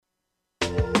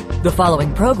The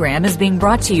following program is being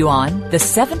brought to you on the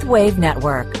Seventh Wave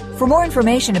Network. For more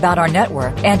information about our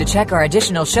network and to check our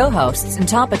additional show hosts and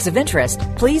topics of interest,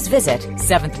 please visit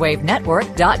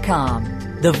seventhwavenetwork.com.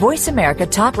 The Voice America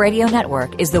Talk Radio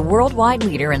Network is the worldwide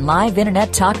leader in live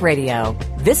Internet talk radio.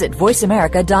 Visit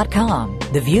voiceamerica.com.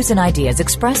 The views and ideas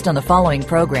expressed on the following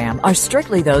program are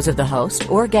strictly those of the host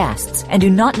or guests and do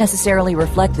not necessarily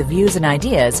reflect the views and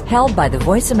ideas held by the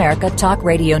Voice America Talk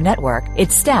Radio Network,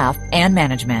 its staff, and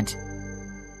management.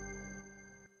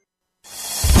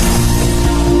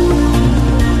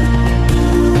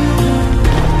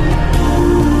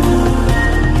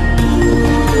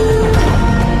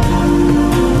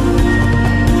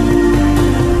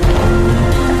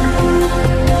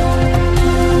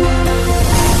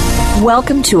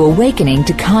 Welcome to Awakening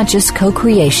to Conscious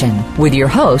Co-Creation with your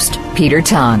host, Peter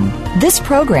Tongue. This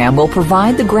program will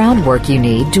provide the groundwork you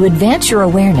need to advance your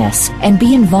awareness and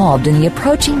be involved in the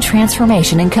approaching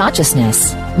transformation in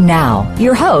consciousness. Now,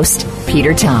 your host,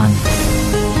 Peter Tongue.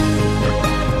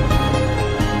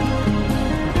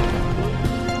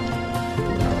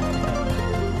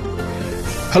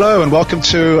 Hello and welcome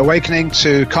to Awakening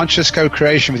to Conscious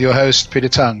Co-Creation with your host, Peter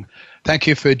Tongue. Thank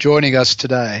you for joining us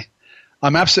today.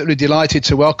 I'm absolutely delighted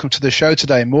to welcome to the show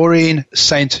today Maureen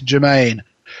St. Germain,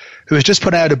 who has just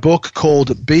put out a book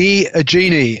called Be a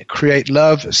Genie, Create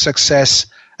Love, Success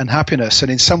and Happiness. And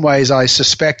in some ways, I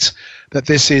suspect that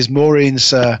this is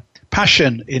Maureen's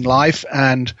passion in life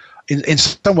and in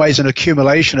some ways an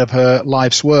accumulation of her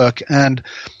life's work. And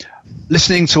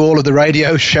listening to all of the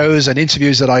radio shows and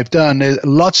interviews that I've done,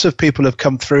 lots of people have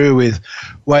come through with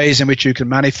ways in which you can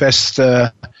manifest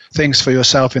things for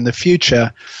yourself in the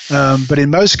future, but in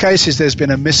most cases there's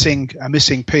been a missing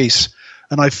piece,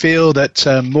 and I feel that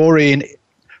Maureen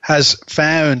has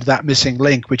found that missing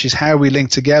link, which is how we link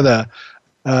together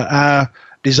our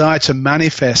desire to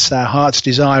manifest our heart's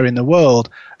desire in the world,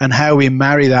 and how we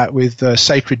marry that with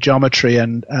sacred geometry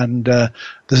and the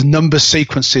number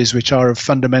sequences which are of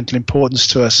fundamental importance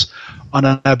to us on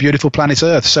our beautiful planet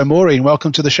Earth. So Maureen,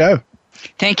 welcome to the show.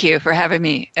 Thank you for having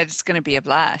me. It's going to be a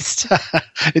blast.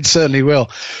 It certainly will.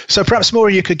 So perhaps,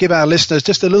 Maureen, you could give our listeners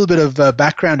just a little bit of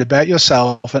background about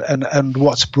yourself and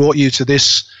what's brought you to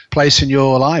this place in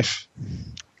your life.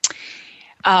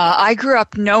 I grew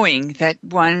up knowing that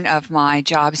one of my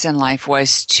jobs in life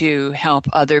was to help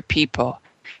other people.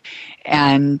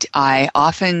 And I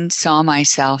often saw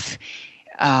myself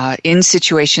in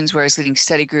situations where I was leading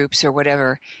study groups or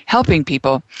whatever, helping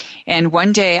people. And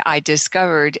one day I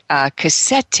discovered a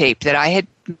cassette tape that I had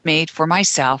made for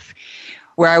myself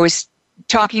where I was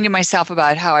talking to myself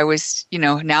about how I was,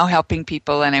 now helping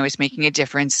people and I was making a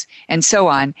difference and so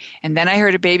on. And then I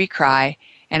heard a baby cry,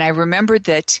 and I remembered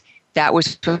that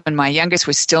was when my youngest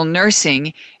was still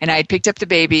nursing, and I had picked up the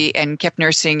baby and kept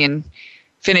nursing and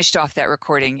finished off that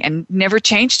recording and never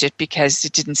changed it because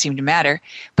it didn't seem to matter.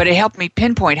 But it helped me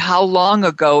pinpoint how long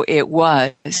ago it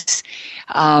was.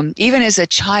 Even as a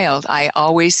child, I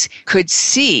always could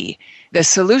see the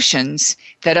solutions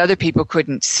that other people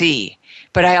couldn't see.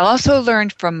 But I also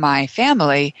learned from my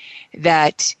family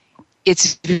that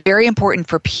it's very important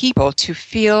for people to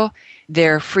feel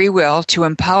their free will, to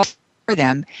empower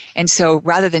them. And so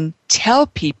rather than tell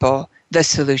people the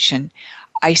solution,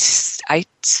 I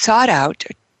sought out,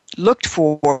 looked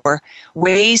for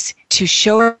ways to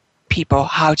show people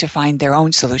how to find their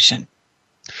own solution.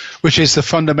 Which is the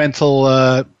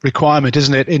fundamental requirement,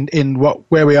 isn't it, in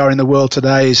where we are in the world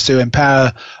today, is to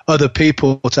empower other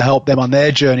people to help them on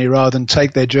their journey rather than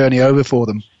take their journey over for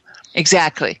them.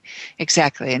 Exactly.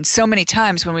 And so many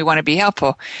times when we want to be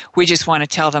helpful, we just want to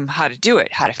tell them how to do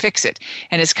it, how to fix it.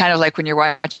 And it's kind of like when you're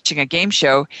watching a game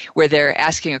show where they're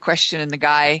asking a question and the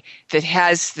guy that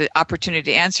has the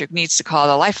opportunity to answer needs to call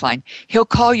the lifeline. He'll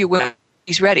call you when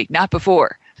he's ready, not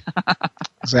before.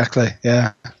 Exactly,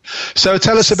 yeah. So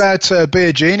tell us about Be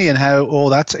a Genie and how all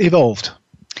that evolved.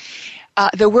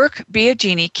 The work Be a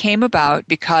Genie came about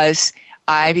because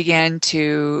I began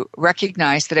to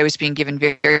recognize that I was being given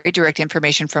very direct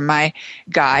information from my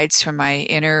guides, from my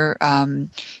inner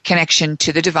connection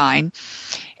to the divine,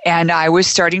 and I was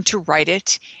starting to write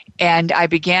it, and I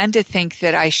began to think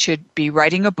that I should be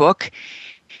writing a book.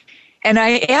 And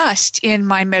I asked in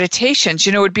my meditations,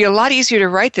 it would be a lot easier to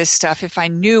write this stuff if I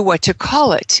knew what to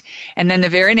call it. And then the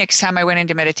very next time I went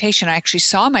into meditation, I actually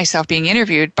saw myself being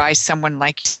interviewed by someone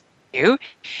like you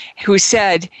who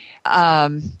said,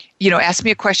 asked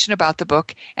me a question about the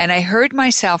book, and I heard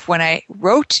myself when I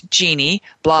wrote Genie,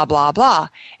 blah, blah, blah.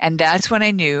 And that's when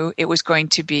I knew it was going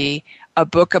to be a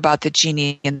book about the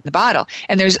genie in the bottle.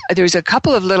 And there's a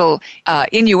couple of little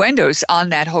innuendos on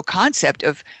that whole concept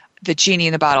of the genie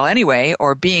in the bottle anyway,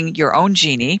 or being your own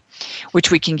genie,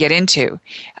 which we can get into.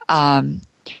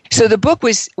 So the book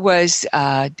was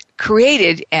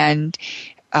created and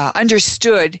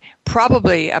understood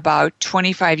probably about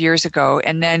 25 years ago,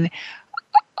 and then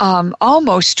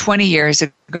almost 20 years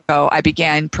ago, I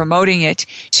began promoting it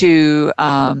to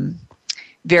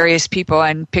various people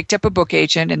and picked up a book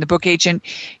agent, and the book agent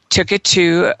took it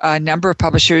to a number of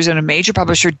publishers, and a major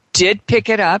publisher did pick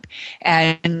it up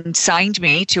and signed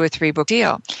me to a 3-book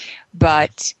deal.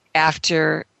 But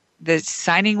after the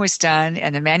signing was done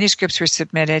and the manuscripts were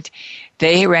submitted,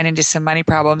 they ran into some money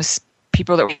problems.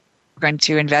 People that were going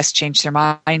to invest changed their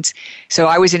minds. So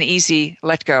I was an easy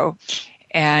let go.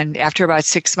 And after about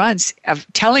 6 months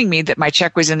of telling me that my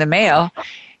check was in the mail,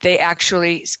 they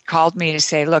actually called me to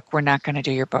say, look, we're not going to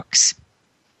do your books.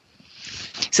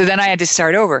 So then I had to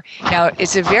start over. Now,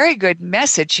 it's a very good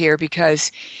message here,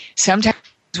 because sometimes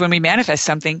when we manifest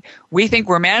something, we think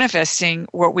we're manifesting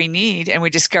what we need, and we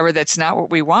discover that's not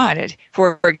what we wanted.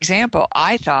 For example,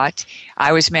 I thought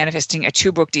I was manifesting a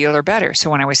 2-book deal or better. So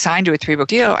when I was signed to a 3-book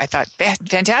deal, I thought,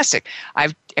 fantastic,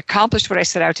 I've accomplished what I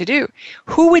set out to do.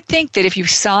 Who would think that if you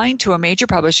signed to a major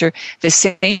publisher, the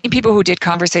same people who did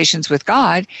Conversations with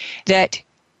God, that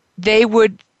they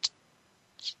would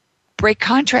break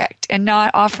contract and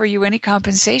not offer you any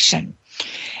compensation?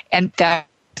 And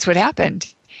that's what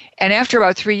happened. And after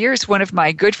about 3 years, one of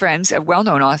my good friends, a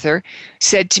well-known author,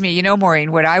 said to me,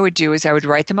 Maureen, what I would do is I would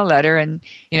write them a letter and,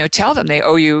 tell them they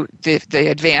owe you the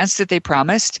advance that they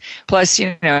promised, plus,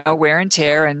 wear and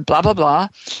tear and blah, blah, blah.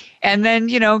 And then,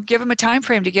 give them a time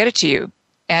frame to get it to you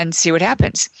and see what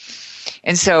happens.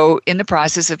 And so in the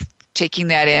process of taking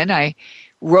that in, I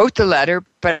wrote the letter,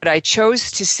 but I chose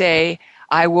to say,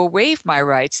 I will waive my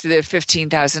rights to the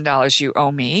 $15,000 you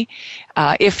owe me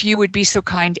if you would be so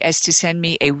kind as to send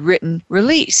me a written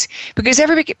release. Because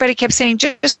everybody kept saying,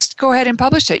 just go ahead and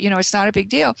publish it. It's not a big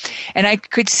deal. And I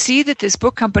could see that this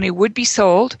book company would be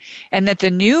sold and that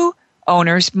the new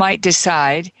owners might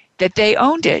decide that they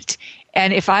owned it.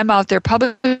 And if I'm out there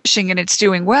publishing and it's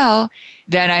doing well,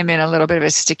 then I'm in a little bit of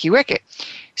a sticky wicket.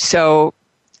 So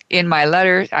in my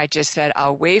letter, I just said,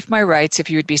 I'll waive my rights if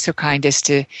you would be so kind as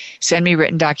to send me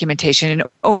written documentation.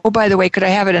 And, by the way, could I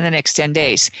have it in the next 10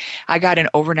 days? I got an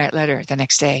overnight letter the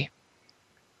next day.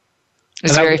 It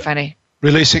was very funny.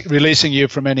 Releasing you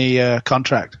from any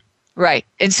contract. Right.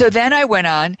 And so then I went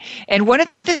on, and one of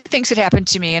the things that happened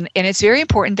to me, and it's very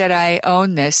important that I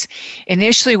own this,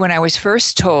 initially when I was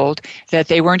first told that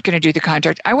they weren't going to do the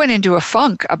contract, I went into a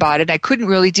funk about it. I couldn't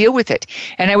really deal with it.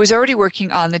 And I was already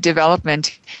working on the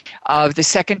development of the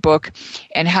second book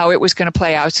and how it was going to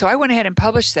play out. So I went ahead and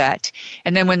published that.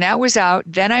 And then when that was out,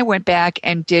 then I went back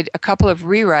and did a couple of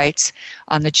rewrites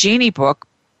on the Genie book,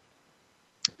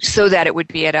 so that it would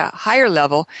be at a higher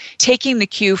level, taking the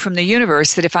cue from the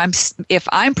universe that if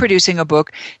I'm producing a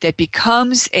book that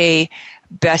becomes a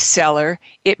bestseller,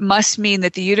 it must mean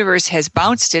that the universe has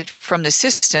bounced it from the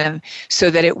system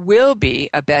so that it will be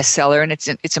a bestseller. And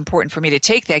it's important for me to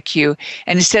take that cue,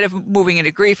 and instead of moving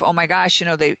into grief, oh my gosh,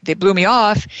 they blew me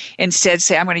off, instead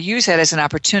say I'm going to use that as an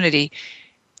opportunity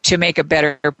to make a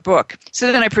better book.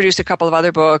 So then I produced a couple of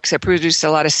other books. I produced a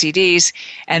lot of CDs,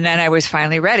 and then I was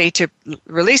finally ready to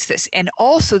release this. And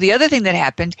also the other thing that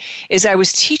happened is I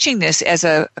was teaching this as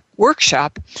a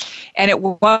workshop, and at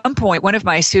one point one of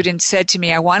my students said to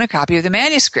me, I want a copy of the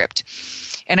manuscript.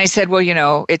 And I said,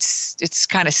 well, it's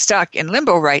kind of stuck in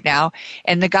limbo right now.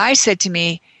 And the guy said to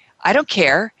me, I don't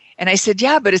care. And I said,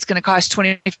 yeah, but it's going to cost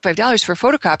 $25 for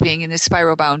photocopying in this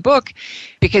spiral-bound book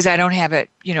because I don't have it,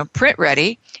 print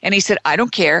ready. And he said, I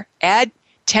don't care. Add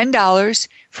 $10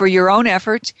 for your own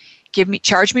effort.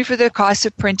 Charge me for the cost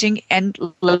of printing and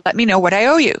let me know what I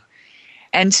owe you.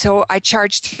 And so I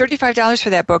charged $35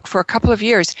 for that book for a couple of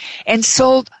years and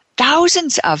sold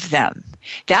thousands of them.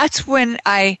 That's when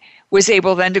I was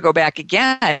able then to go back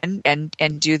again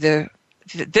and do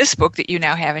this book that you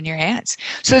now have in your hands.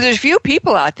 So there's a few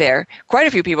people out there, quite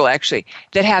a few people actually,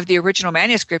 that have the original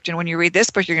manuscript. And when you read this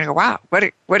book, you're going to go, wow,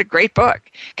 what a great book.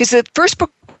 Because the first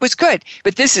book was good,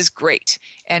 but this is great.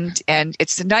 And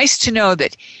it's nice to know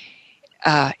that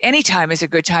any time is a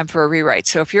good time for a rewrite.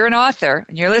 So if you're an author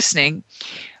and you're listening,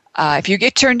 if you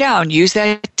get turned down, use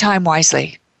that time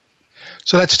wisely.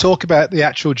 So let's talk about the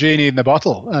actual genie in the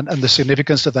bottle and the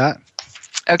significance of that.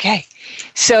 Okay.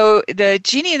 So the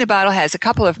genie in the bottle has a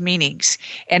couple of meanings.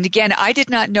 And again, I did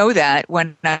not know that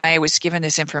when I was given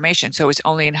this information. So it was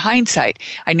only in hindsight.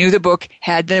 I knew the book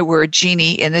had the word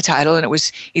genie in the title, and it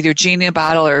was either genie in a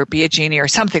bottle or be a genie or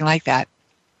something like that.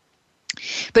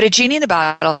 But a genie in the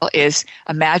bottle is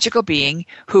a magical being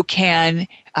who can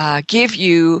give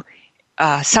you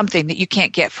something that you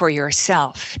can't get for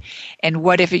yourself? And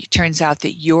what if it turns out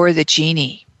that you're the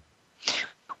genie?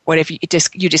 What if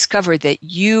you discover that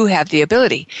you have the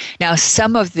ability? Now,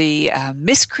 some of the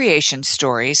miscreation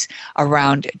stories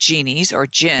around genies or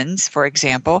jinns, for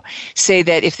example, say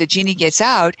that if the genie gets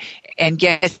out and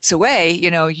gets away,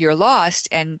 you're lost,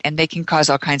 and they can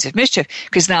cause all kinds of mischief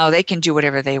because now they can do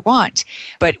whatever they want.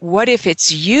 But what if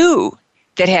it's you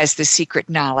that has the secret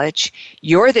knowledge?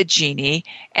 You're the genie,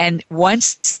 and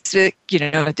once the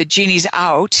genie's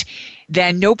out,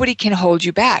 then nobody can hold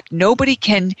you back. Nobody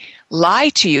can lie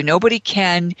to you. Nobody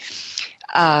can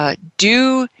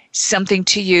do something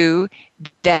to you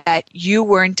that you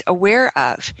weren't aware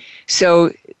of.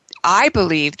 So I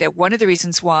believe that one of the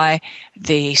reasons why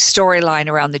the storyline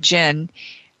around the jinn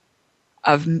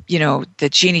of, the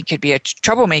genie could be a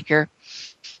troublemaker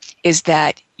is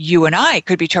that you and I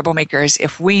could be troublemakers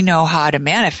if we know how to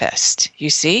manifest. You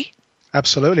see?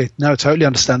 Absolutely. No, totally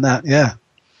understand that. Yeah.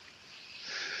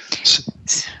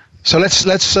 So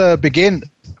let's begin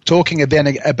talking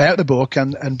again about the book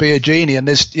and Be a Genie. And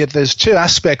there's two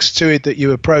aspects to it that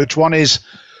you approach. One is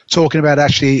talking about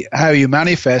actually how you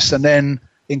manifest, and then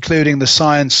including the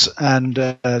science and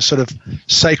sort of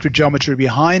sacred geometry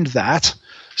behind that.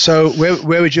 So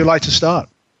where would you like to start?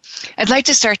 I'd like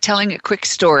to start telling a quick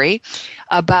story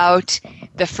about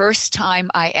the first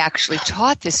time I actually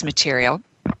taught this material.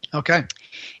 Okay.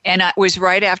 And it was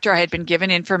right after I had been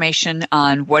given information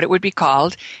on what it would be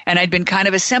called, and I'd been kind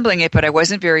of assembling it, but I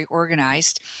wasn't very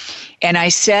organized. And I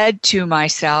said to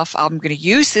myself, I'm going to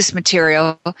use this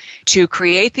material to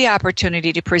create the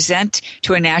opportunity to present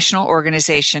to a national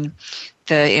organization,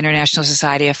 the International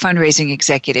Society of Fundraising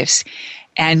Executives.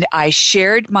 And I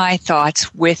shared my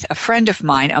thoughts with a friend of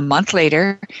mine a month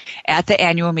later at the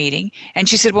annual meeting. And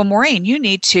she said, well, Maureen, you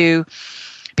need to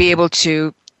be able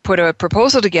to put a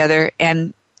proposal together,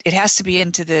 and it has to be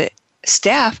into the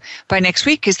staff by next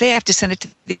week because they have to send it to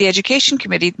the education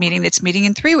committee meeting that's meeting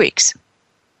in 3 weeks.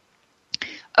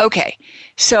 Okay.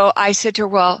 So I said to her,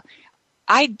 well,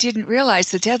 I didn't realize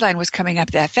the deadline was coming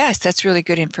up that fast. That's really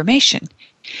good information.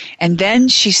 And then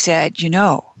she said,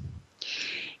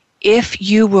 if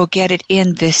you will get it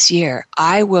in this year,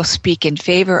 I will speak in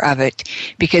favor of it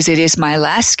because it is my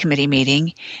last committee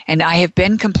meeting, and I have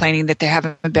been complaining that there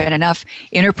haven't been enough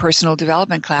interpersonal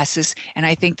development classes, and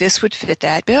I think this would fit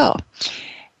that bill.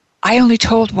 I only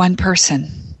told one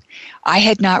person. I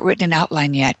had not written an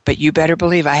outline yet, but you better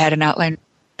believe I had an outline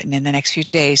written in the next few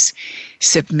days,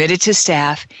 submitted to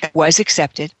staff, was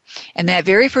accepted, and that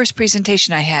very first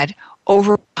presentation I had,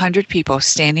 over 100 people,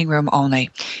 standing room only.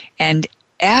 And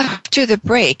after the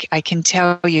break, I can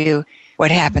tell you what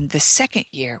happened the second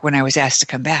year when I was asked to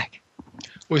come back. Well,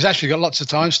 we've actually got lots of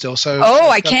time still. So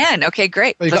I can. Okay,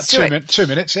 great. Well, you've got 2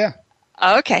 minutes, yeah.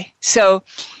 Okay. So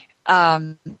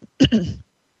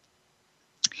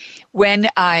when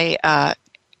my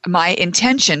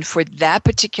intention for that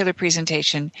particular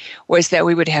presentation was that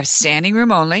we would have standing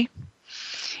room only,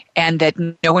 and that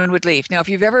no one would leave. Now, if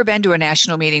you've ever been to a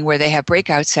national meeting where they have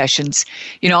breakout sessions,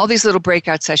 all these little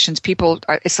breakout sessions,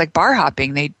 it's like bar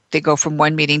hopping. They go from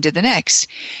one meeting to the next.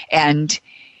 And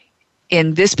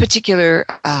in this particular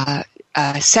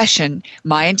session,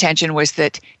 my intention was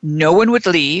that no one would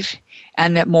leave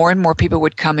and that more and more people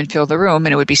would come and fill the room,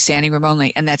 and it would be standing room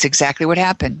only. And that's exactly what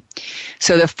happened.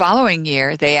 So the following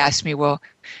year, they asked me, well,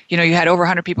 you had over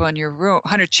 100 people in your room,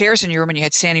 100 chairs in your room, and you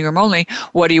had standing room only.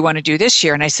 What do you want to do this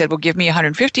year? And I said, well, give me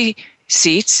 150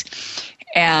 seats,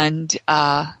 and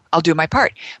I'll do my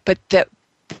part. But the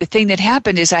thing that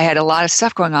happened is I had a lot of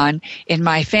stuff going on in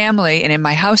my family and in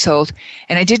my household,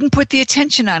 and I didn't put the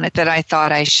attention on it that I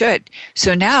thought I should.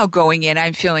 So now going in,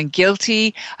 I'm feeling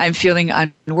guilty. I'm feeling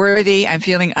unworthy. I'm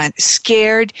feeling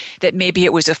scared that maybe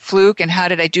it was a fluke, and how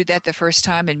did I do that the first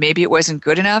time, and maybe it wasn't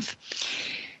good enough.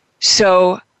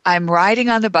 So I'm riding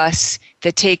on the bus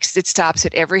that stops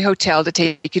at every hotel to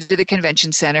take you to the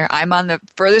convention center. I'm on the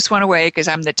furthest one away because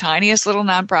I'm the tiniest little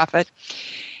nonprofit.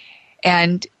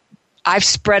 And I've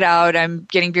spread out. I'm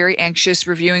getting very anxious,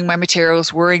 reviewing my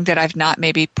materials, worrying that I've not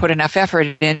maybe put enough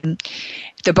effort in.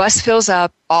 The bus fills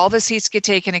up. All the seats get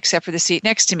taken except for the seat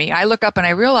next to me. I look up and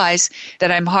I realize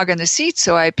that I'm hogging the seat,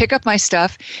 so I pick up my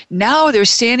stuff. Now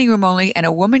there's standing room only, and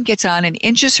a woman gets on and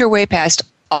inches her way past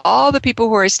all the people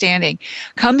who are standing,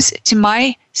 comes to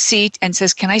my seat and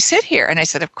says, can I sit here? And I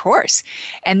said, of course.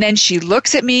 And then she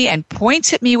looks at me and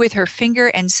points at me with her finger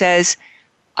and says,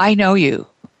 I know you.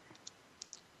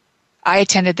 I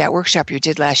attended that workshop you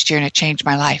did last year, and it changed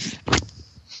my life.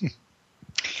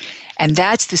 And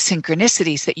that's the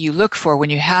synchronicities that you look for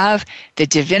when you have the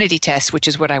divinity test, which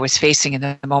is what I was facing in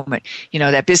the moment.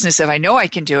 That business of I know I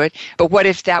can do it, but what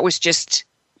if that was just,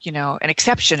 an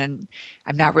exception and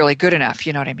I'm not really good enough?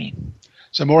 You know what I mean?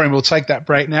 So, Maureen, we'll take that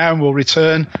break now and we'll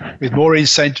return with Maureen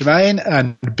St. Germain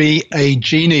and Be a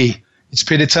Genie. It's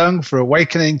Peter Tung for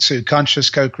Awakening to Conscious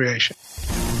Co-Creation.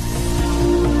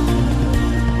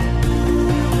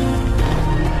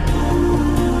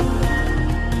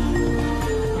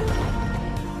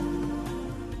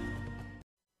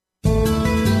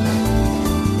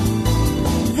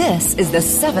 This is the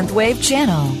Seventh Wave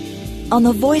Channel on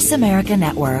the Voice America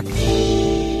Network.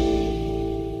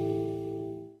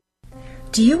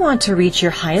 Do you want to reach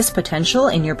your highest potential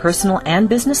in your personal and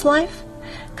business life?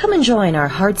 Come and join our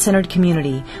heart-centered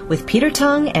community with Peter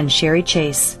Tung and Sherry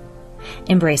Chase.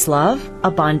 Embrace love,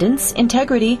 abundance,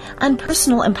 integrity, and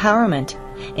personal empowerment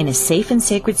in a safe and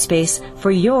sacred space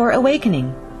for your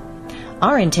awakening.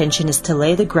 Our intention is to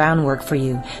lay the groundwork for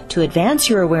you to advance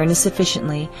your awareness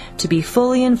sufficiently to be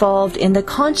fully involved in the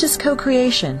conscious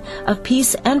co-creation of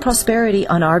peace and prosperity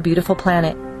on our beautiful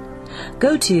planet.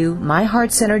 Go to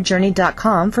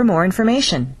myheartcenteredjourney.com for more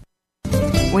information.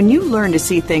 When you learn to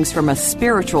see things from a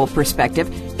spiritual perspective,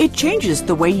 it changes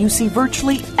the way you see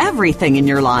virtually everything in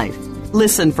your life.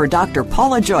 Listen for Dr.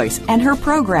 Paula Joyce and her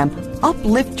program,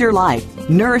 Uplift Your Life,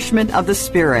 Nourishment of the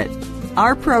Spirit.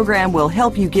 Our program will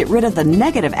help you get rid of the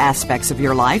negative aspects of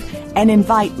your life and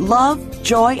invite love,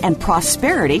 joy, and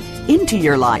prosperity into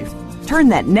your life. Turn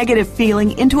that negative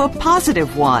feeling into a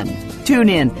positive one. Tune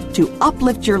in to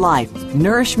Uplift Your Life,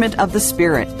 Nourishment of the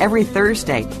Spirit every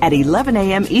Thursday at 11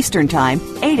 a.m. Eastern Time,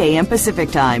 8 a.m.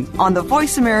 Pacific Time on the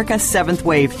Voice America 7th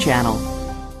Wave Channel.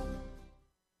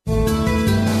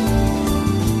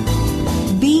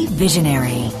 Be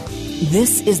visionary.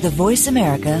 This is the Voice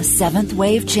America 7th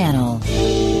Wave Channel.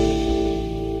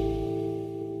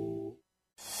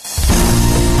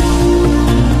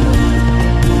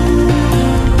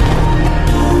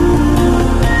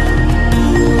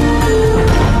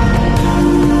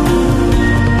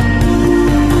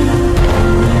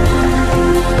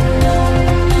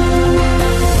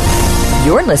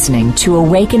 You're listening to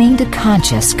Awakening to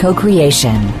Conscious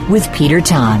Co-Creation with Peter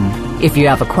Tung. If you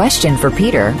have a question for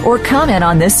Peter or comment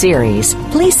on this series,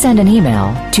 please send an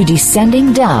email to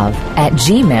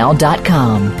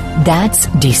descendingdove@gmail.com. That's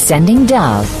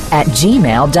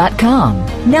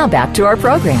descendingdove@gmail.com. Now back to our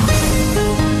program.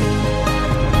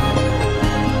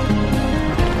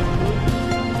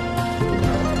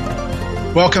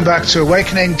 Welcome back to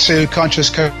Awakening to Conscious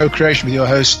Co-Creation with your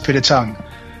host, Peter Tung.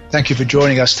 Thank you for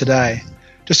joining us today.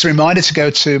 Just a reminder to go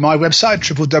to my website,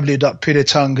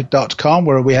 www.petertung.com,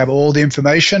 where we have all the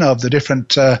information of the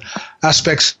different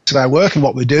aspects of our work and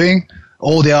what we're doing,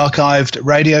 all the archived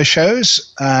radio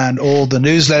shows, and all the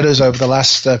newsletters over the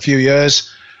last few years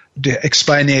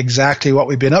explaining exactly what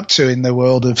we've been up to in the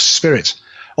world of spirit.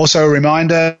 Also a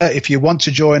reminder, if you want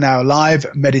to join our live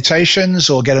meditations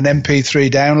or get an MP3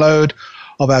 download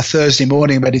of our Thursday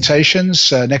morning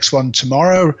meditations, next one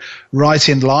tomorrow, right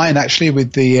in line actually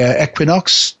with the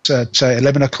equinox at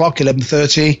 11 o'clock,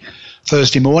 11:30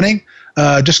 Thursday morning.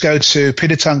 Just go to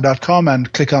petertung.com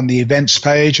and click on the events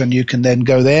page, and you can then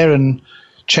go there and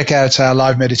check out our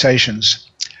live meditations.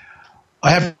 I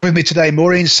have with me today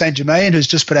Maureen St. Germain, who's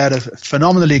just put out a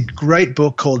phenomenally great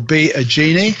book called Be a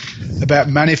Genie, about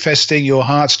manifesting your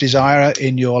heart's desire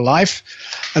in your life.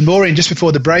 And Maureen, just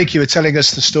before the break, you were telling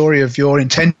us the story of your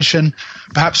intention,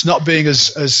 perhaps not being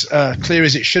as clear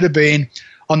as it should have been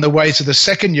on the way to the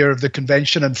second year of the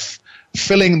convention and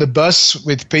filling the bus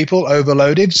with people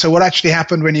overloaded. So what actually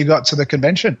happened when you got to the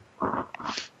convention?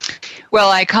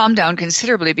 Well, I calmed down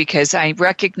considerably because I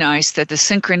recognized that the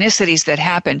synchronicities that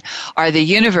happen are the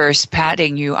universe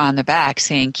patting you on the back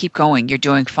saying, keep going, you're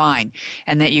doing fine,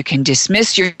 and that you can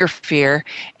dismiss your fear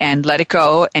and let it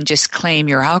go and just claim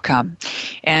your outcome.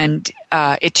 And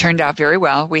it turned out very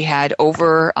well. We had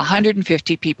over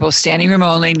 150 people, standing room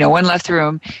only, no one left the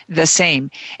room, the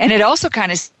same. And it also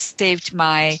kind of saved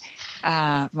my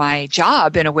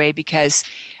job in a way, because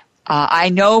I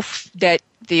know that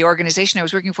the organization I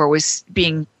was working for was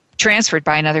being transferred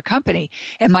by another company.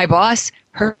 And my boss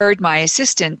heard my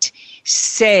assistant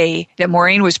say that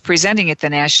Maureen was presenting at the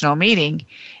national meeting.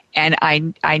 And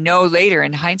I know later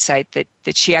in hindsight that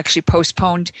she actually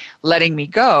postponed letting me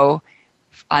go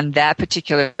on that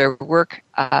particular work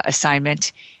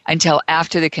assignment until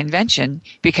after the convention,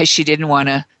 because she didn't want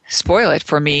to spoil it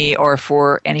for me or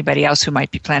for anybody else who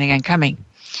might be planning on coming.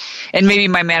 And maybe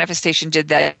my manifestation did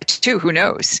that too, who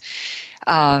knows?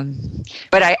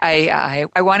 But I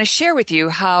want to share with you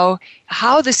how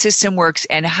the system works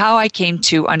and how I came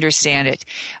to understand it.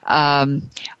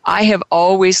 I have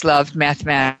always loved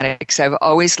mathematics. I've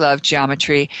always loved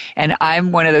geometry, and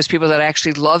I'm one of those people that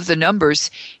actually love the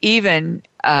numbers, even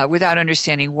without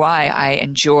understanding why I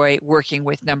enjoy working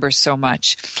with numbers so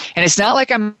much. And it's not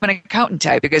like I'm an accountant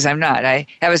type, because I'm not. I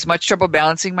have as much trouble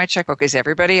balancing my checkbook as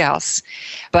everybody else.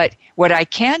 But what I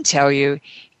can tell you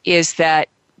is that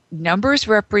numbers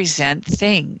represent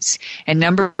things, and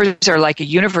numbers are like a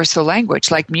universal language,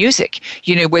 like music.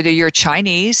 Whether you're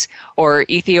Chinese or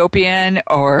Ethiopian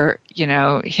or,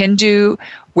 Hindu,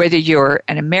 whether you're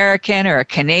an American or a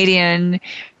Canadian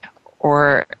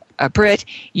or a Brit,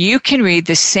 you can read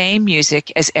the same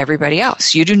music as everybody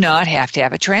else. You do not have to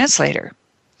have a translator.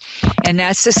 And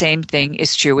that's the same thing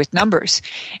is true with numbers.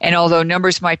 And although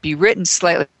numbers might be written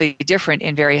slightly different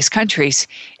in various countries,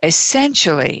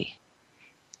 essentially,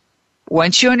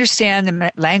 once you understand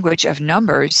the language of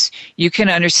numbers, you can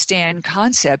understand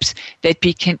concepts that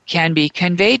can be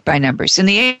conveyed by numbers. And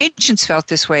the ancients felt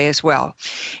this way as well.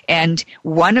 And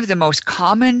one of the most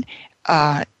common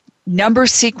number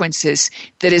sequences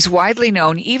that is widely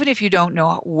known, even if you don't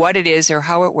know what it is or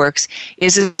how it works,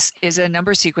 is a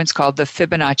number sequence called the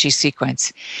Fibonacci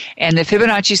sequence. And the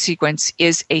Fibonacci sequence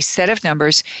is a set of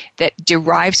numbers that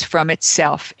derives from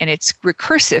itself, and it's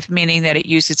recursive, meaning that it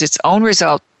uses its own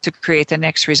result to create the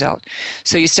next result.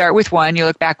 So you start with 1, you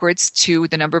look backwards to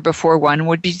the number before 1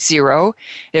 would be 0.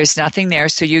 There's nothing there,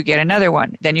 so you get another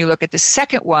 1. Then you look at the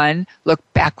second one, look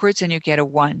backwards, and you get a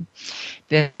 1.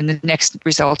 Then the next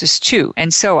result is 2,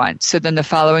 and so on. So then the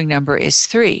following number is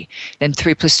 3. Then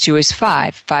 3 plus 2 is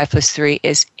 5. 5 plus 3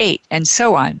 is 8, and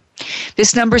so on.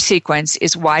 This number sequence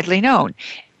is widely known.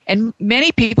 And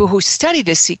many people who study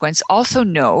this sequence also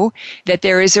know that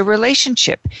there is a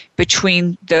relationship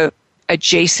between the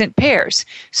adjacent pairs.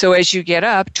 So as you get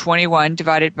up, 34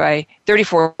 divided by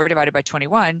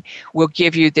 21 will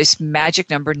give you this magic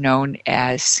number known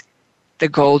as the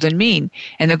golden mean.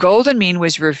 And the golden mean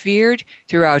was revered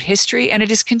throughout history, and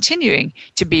it is continuing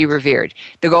to be revered.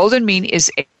 The golden mean is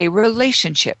a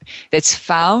relationship that's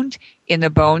found in the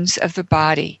bones of the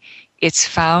body. It's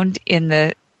found in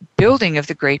the building of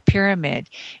the Great Pyramid.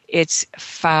 It's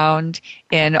found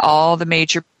in all the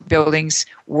major buildings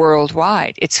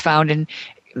worldwide. It's found in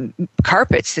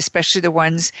carpets, especially the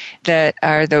ones that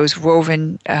are those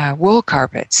woven wool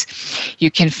carpets. You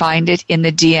can find it in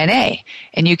the DNA,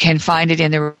 and you can find it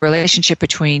in the relationship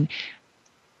between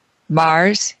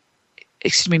Mercury,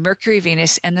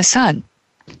 Venus, and the Sun.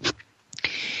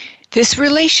 This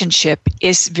relationship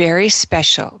is very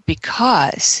special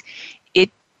because it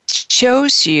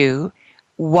shows you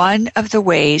one of the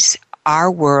ways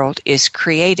our world is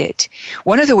created.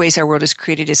 One of the ways our world is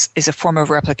created is a form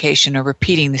of replication or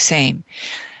repeating the same.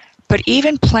 But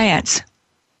even plants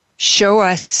show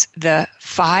us the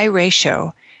phi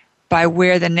ratio by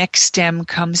where the next stem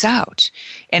comes out.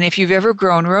 And if you've ever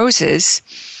grown roses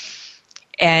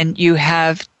and you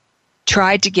have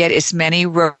tried to get as many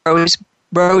roses,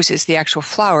 the actual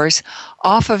flowers,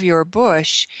 off of your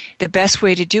bush, the best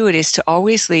way to do it is to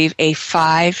always leave a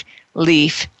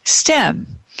 5-leaf stem.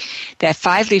 That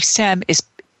 5-leaf stem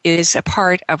is a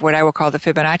part of what I will call the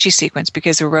Fibonacci sequence,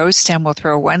 because a rose stem will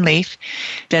throw 1 leaf,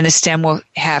 then the stem will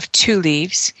have 2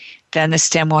 leaves, then the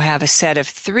stem will have a set of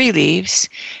 3 leaves,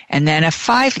 and then a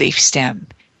 5-leaf stem.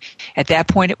 At that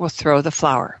point, it will throw the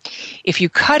flower. If you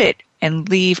cut it and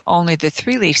leave only the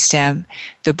 3-leaf stem,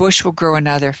 the bush will grow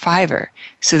another 5er.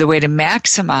 So the way to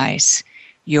maximize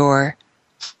your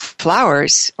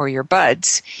flowers or your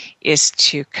buds is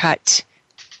to cut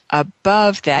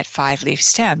above that 5-leaf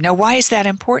stem. Now, why is that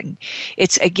important?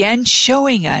 It's again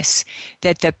showing us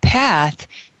that the path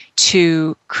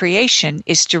to creation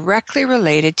is directly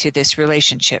related to this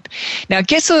relationship. Now, it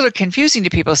gets a little confusing to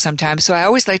people sometimes, so I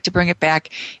always like to bring it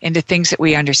back into things that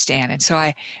we understand. And so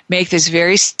I make this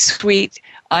very sweet,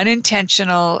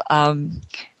 unintentional,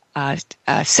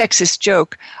 sexist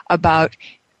joke about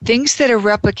things that are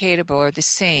replicatable or the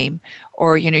same,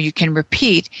 or you can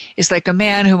repeat, is like a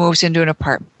man who moves into an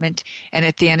apartment and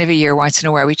at the end of a year wants to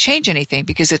know why we change anything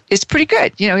because it's pretty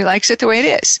good. He likes it the way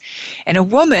it is. And a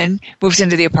woman moves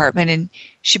into the apartment and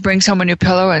she brings home a new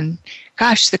pillow and,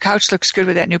 gosh, the couch looks good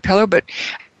with that new pillow, but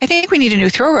I think we need a new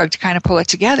throw rug to kind of pull it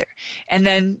together. And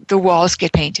then the walls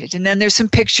get painted. And then there's some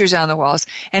pictures on the walls.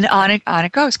 And on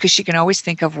it goes, because she can always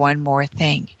think of one more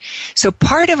thing. So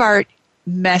part of our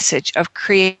message of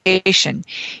creation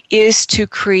is to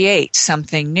create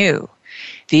something new.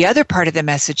 The other part of the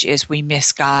message is we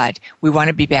miss God. We want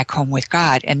to be back home with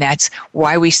God. And that's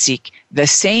why we seek the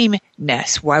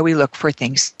sameness, why we look for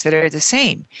things that are the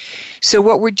same. So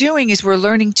what we're doing is we're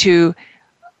learning to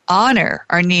honor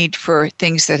our need for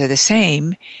things that are the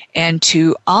same and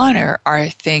to honor our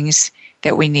things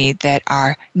that we need that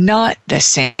are not the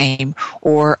same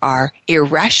or are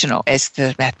irrational, as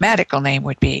the mathematical name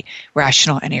would be,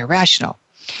 rational and irrational.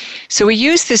 So we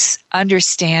use this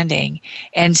understanding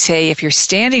and say if you're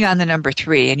standing on the number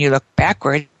 3 and you look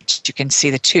backward, you can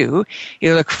see the 2.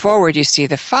 You look forward, you see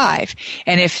the 5.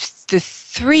 And if the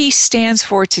 3 stands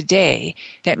for today,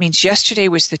 that means yesterday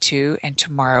was the 2 and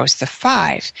tomorrow is the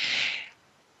 5.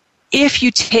 If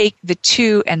you take the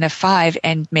 2 and the 5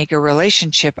 and make a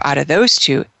relationship out of those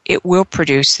two, it will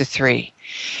produce the 3.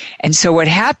 And so what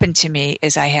happened to me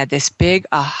is I had this big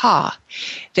aha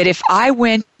that if I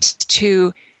went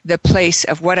to the place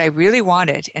of what I really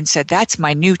wanted and said, that's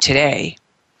my new today,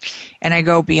 and I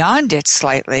go beyond it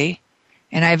slightly,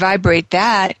 and I vibrate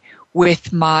that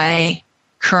with my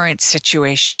current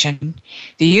situation,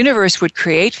 the universe would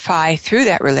create phi through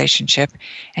that relationship,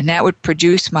 and that would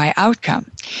produce my outcome.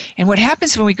 And what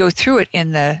happens when we go through it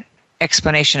in the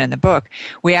explanation in the book,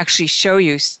 we actually show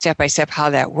you step by step how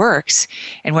that works.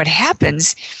 And what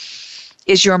happens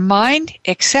is your mind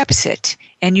accepts it,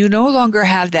 and you no longer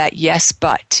have that yes,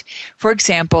 but. For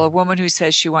example, a woman who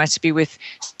says she wants to be with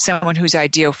someone who's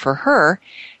ideal for her,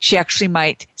 she actually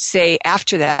might say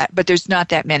after that, but there's not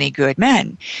that many good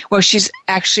men. Well, she's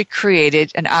actually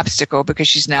created an obstacle because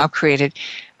she's now created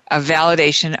a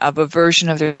validation of a version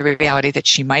of the reality that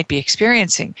she might be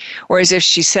experiencing. Whereas if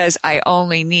she says, I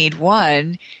only need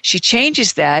one, she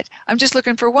changes that. I'm just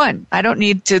looking for one. I don't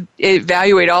need to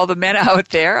evaluate all the men out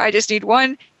there. I just need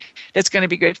one that's going to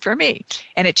be good for me.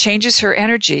 And it changes her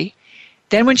energy.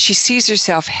 Then when she sees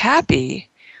herself happy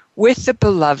with the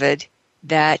beloved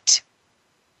that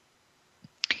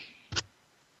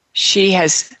she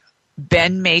has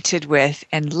been mated with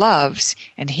and loves,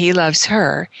 and he loves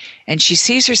her, and she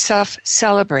sees herself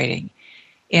celebrating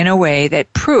in a way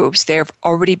that proves they've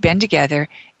already been together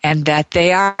and that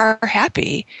they are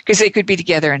happy, because they could be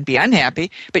together and be unhappy,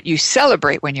 but you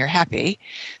celebrate when you're happy.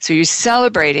 So you're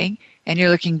celebrating and you're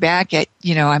looking back at,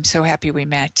 I'm so happy we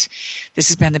met. This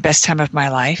has been the best time of my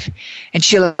life. And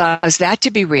she allows that to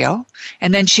be real.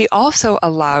 And then she also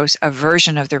allows a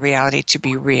version of the reality to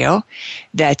be real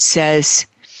that says,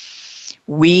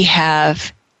 we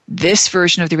have this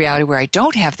version of the reality where I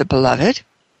don't have the beloved.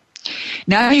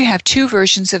 Now you have two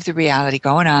versions of the reality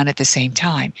going on at the same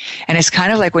time. And it's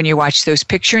kind of like when you watch those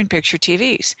picture-in-picture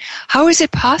TVs. How is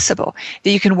it possible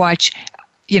that you can watch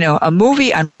a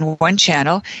movie on one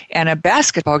channel and a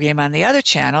basketball game on the other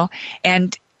channel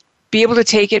and be able to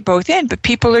take it both in? But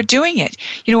people are doing it.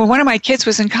 When one of my kids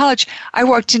was in college, I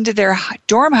walked into their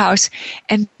dorm house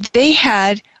and they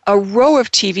had a row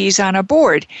of TVs on a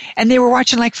board, and they were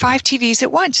watching like 5 TVs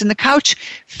at once, and the couch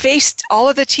faced all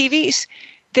of the TVs.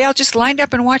 They all just lined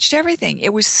up and watched everything.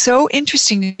 It was so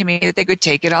interesting to me that they could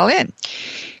take it all in.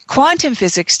 Quantum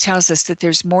physics tells us that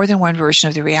there's more than one version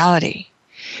of the reality.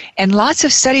 And lots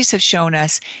of studies have shown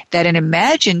us that an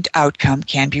imagined outcome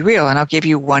can be real. And I'll give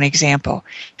you one example.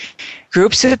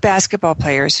 Groups of basketball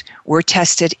players were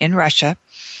tested in Russia.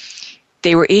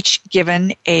 They were each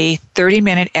given a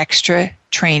 30-minute extra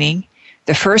training.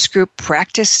 The first group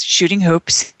practiced shooting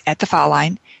hoops at the foul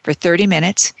line for 30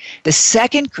 minutes. The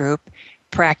second group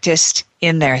practiced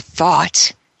in their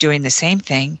thought doing the same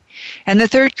thing. And the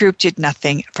third group did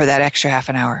nothing for that extra half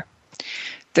an hour.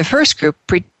 The first group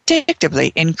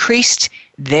predictably increased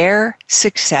their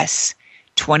success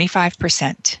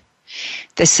 25%.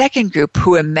 The second group,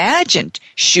 who imagined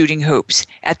shooting hoops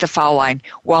at the foul line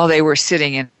while they were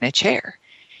sitting in a chair,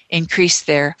 increased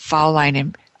their foul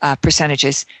line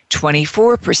percentages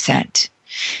 24%.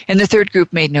 And the third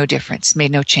group made no difference,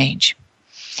 made no change.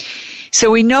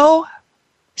 So we know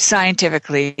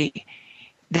scientifically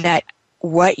that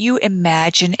what you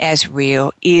imagine as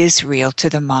real is real to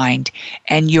the mind,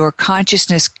 and your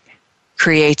consciousness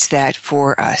creates that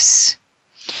for us.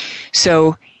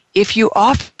 So if you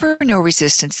offer no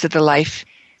resistance to the life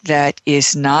that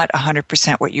is not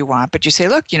 100% what you want, but you say,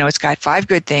 look, it's got 5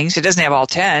 good things. It doesn't have all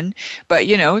 10, but,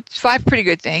 it's 5 pretty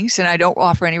good things, and I don't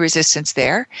offer any resistance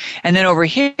there. And then over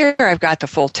here, I've got the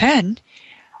full 10.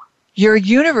 Your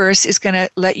universe is going to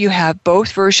let you have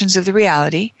both versions of the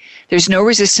reality. There's no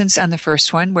resistance on the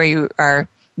first one where you are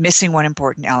missing one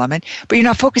important element, but you're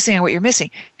not focusing on what you're missing.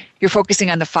 You're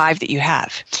focusing on the 5 that you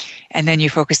have. And then you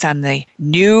focus on the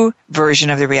new version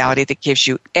of the reality that gives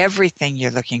you everything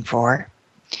you're looking for.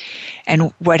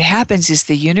 And what happens is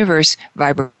the universe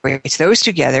vibrates those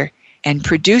together and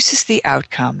produces the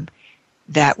outcome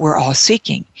that we're all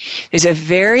seeking. There's a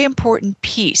very important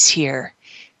piece here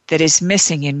that is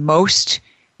missing in most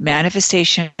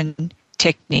manifestation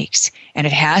techniques, and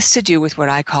it has to do with what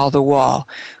I call the wall,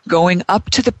 going up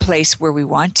to the place where we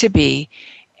want to be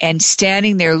and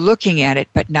standing there looking at it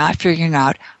but not figuring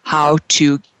out how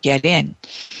to get in.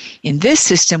 In this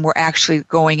system, we're actually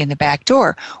going in the back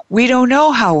door. We don't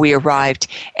know how we arrived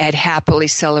at happily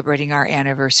celebrating our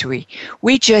anniversary.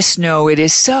 We just know it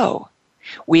is so.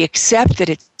 We accept that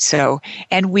it's so,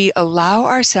 and we allow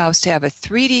ourselves to have a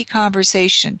 3D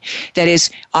conversation. That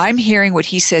is, I'm hearing what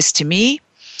he says to me,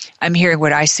 I'm hearing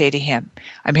what I say to him.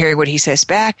 I'm hearing what he says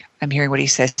back, I'm hearing what he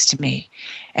says to me.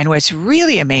 And what's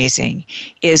really amazing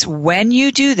is when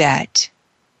you do that,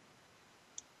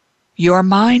 your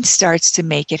mind starts to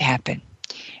make it happen.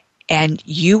 And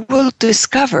you will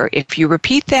discover, if you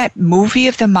repeat that movie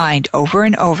of the mind over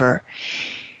and over,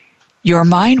 your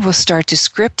mind will start to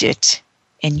script it,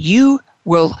 and you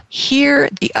will hear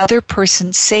the other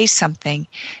person say something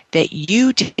that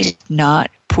you did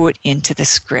not put into the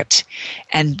script.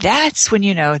 And that's when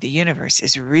you know the universe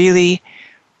is really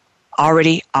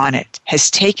already on it,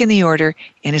 has taken the order,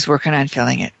 and is working on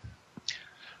filling it.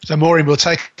 So, Maureen, we'll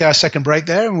take our second break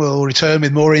there, and we'll return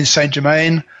with Maureen St.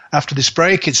 Germain. After this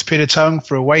break, it's Peter Tongue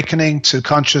for Awakening to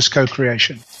Conscious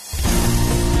Co-Creation.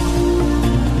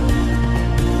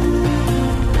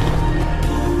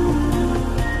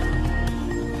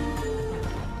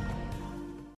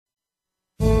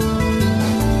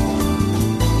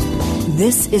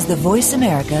 This is the Voice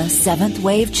America 7th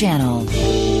Wave Channel.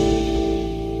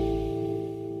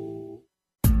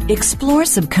 Explore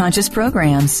subconscious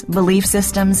programs, belief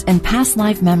systems, and past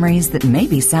life memories that may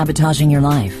be sabotaging your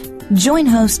life. Join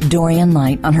host Dorian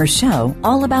Light on her show,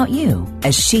 All About You,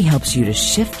 as she helps you to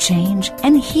shift change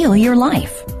and heal your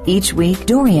life. Each week,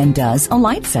 Dorian does a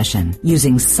light session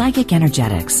using psychic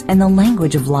energetics and the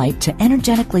language of light to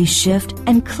energetically shift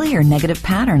and clear negative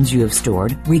patterns you have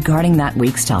stored regarding that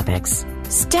week's topics.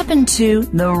 Step into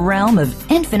the realm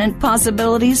of infinite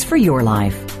possibilities for your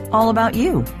life. All About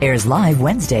You airs live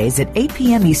Wednesdays at 8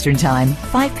 p.m. Eastern Time,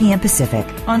 5 p.m. Pacific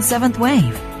on 7th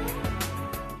Wave.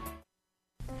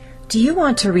 Do you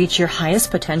want to reach your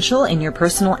highest potential in your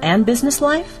personal and business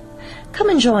life? Come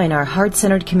and join our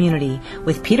heart-centered community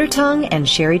with Peter Tongue and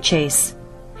Sherry Chase.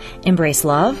 Embrace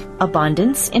love,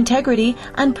 abundance, integrity,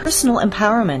 and personal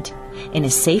empowerment in a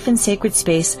safe and sacred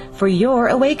space for your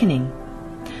awakening.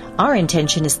 Our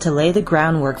intention is to lay the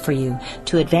groundwork for you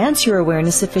to advance your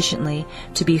awareness sufficiently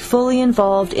to be fully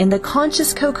involved in the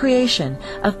conscious co-creation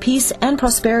of peace and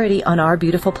prosperity on our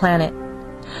beautiful planet.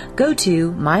 Go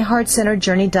to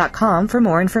myheartcenteredjourney.com for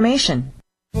more information.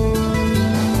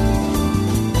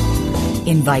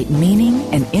 Invite meaning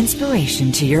and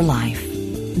inspiration to your life.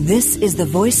 This is the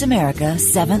Voice America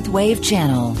 7th Wave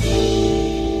Channel.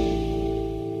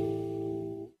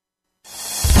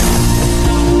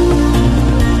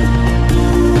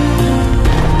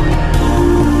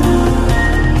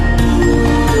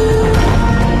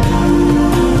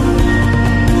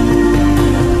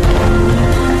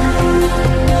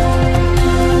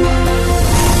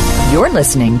 You're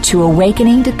listening to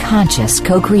Awakening to Conscious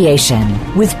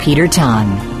Co-Creation with Peter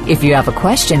Tongue. If you have a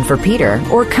question for Peter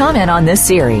or comment on this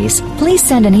series, please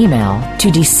send an email to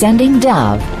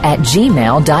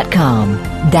descendingdove@gmail.com.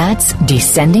 That's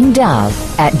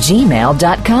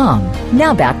descendingdove@gmail.com.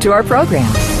 Now back to our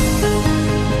program.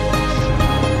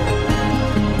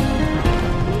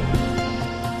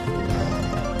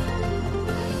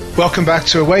 Welcome back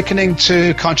to Awakening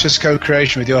to Conscious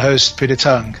Co-Creation with your host, Peter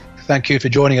Tongue. Thank you for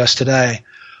joining us today. I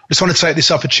just want to take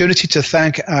this opportunity to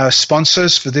thank our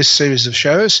sponsors for this series of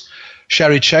shows,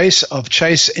 Sherry Chase of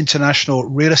Chase International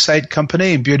Real Estate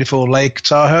Company in beautiful Lake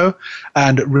Tahoe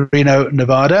and Reno,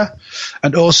 Nevada,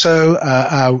 and also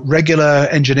our regular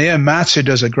engineer, Matt, who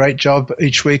does a great job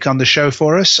each week on the show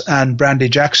for us, and Brandy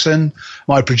Jackson,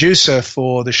 my producer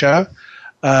for the show,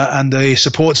 and the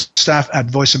support staff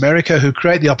at Voice America who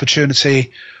create the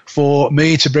opportunity for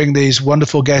me to bring these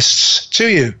wonderful guests to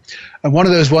you. And one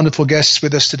of those wonderful guests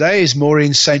with us today is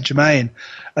Maureen St. Germain.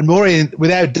 And Maureen,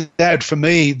 without doubt for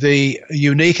me, the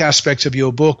unique aspect of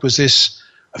your book was this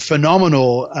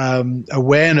phenomenal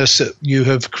awareness that you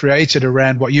have created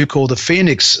around what you call the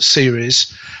Phoenix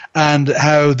series, and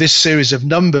how this series of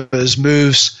numbers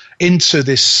moves into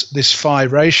this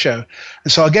 5 ratio.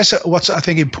 And so I guess what's, I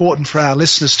think, important for our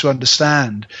listeners to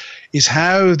understand is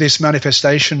how this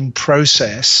manifestation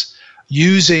process,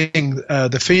 using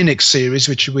the Phoenix series,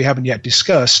 which we haven't yet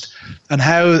discussed, and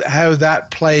how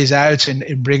that plays out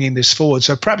in bringing this forward.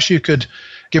 So perhaps you could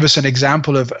give us an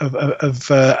example of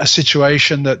a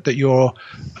situation that you're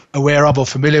aware of or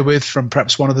familiar with from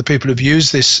perhaps one of the people who've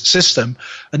used this system,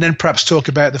 and then perhaps talk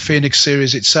about the Phoenix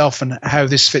series itself and how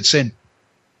this fits in.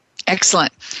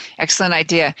 Excellent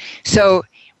idea. So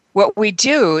what we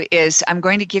do is I'm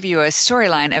going to give you a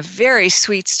storyline, a very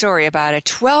sweet story about a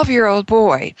 12-year-old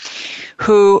boy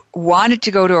who wanted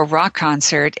to go to a rock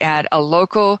concert at a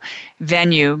local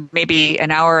venue, maybe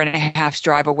an hour and a half's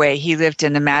drive away. He lived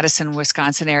in the Madison,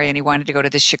 Wisconsin area, and he wanted to go to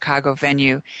the Chicago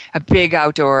venue, a big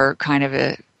outdoor kind of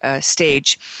a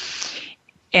stage.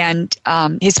 And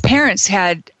his parents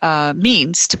had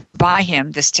means to buy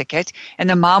him this ticket, and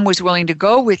the mom was willing to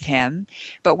go with him.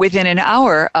 But within an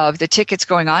hour of the tickets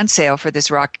going on sale for this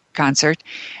rock concert,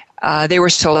 they were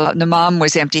sold out, and the mom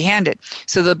was empty-handed.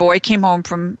 So the boy came home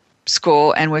from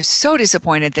school and was so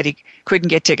disappointed that he couldn't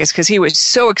get tickets because he was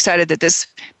so excited that this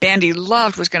band he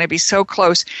loved was going to be so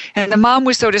close. And the mom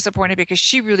was so disappointed because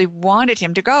she really wanted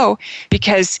him to go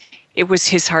because it was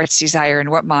his heart's desire,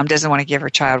 and what mom doesn't want to give her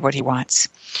child what he wants.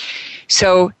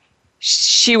 So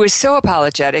she was so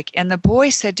apologetic, and the boy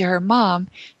said to her, "Mom,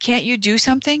 can't you do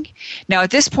something?" Now,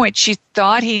 at this point, she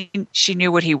thought she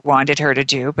knew what he wanted her to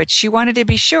do, but she wanted to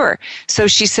be sure. So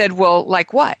she said, "Well,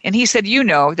 like what?" And he said, "You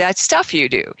know, that stuff you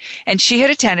do." And she had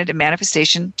attended a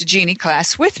manifestation to Genie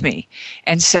class with me.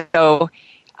 And so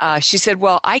she said,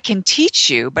 "Well, I can teach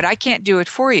you, but I can't do it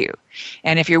for you.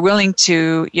 And if you're willing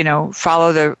to,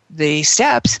 follow the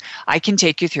steps, I can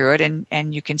take you through it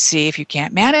and you can see if you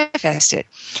can't manifest it."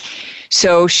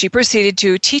 So she proceeded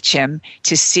to teach him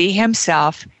to see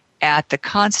himself at the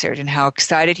concert and how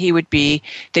excited he would be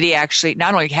that he actually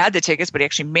not only had the tickets, but he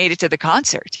actually made it to the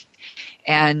concert.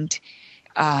 And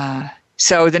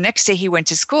so the next day he went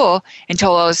to school and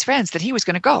told all his friends that he was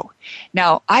going to go.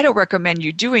 Now, I don't recommend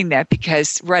you doing that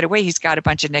because right away he's got a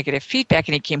bunch of negative feedback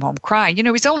and he came home crying.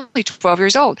 He's only 12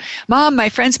 years old. "Mom, my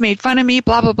friends made fun of me,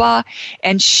 blah, blah, blah."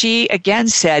 And she again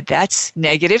said, "That's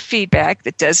negative feedback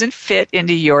that doesn't fit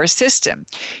into your system.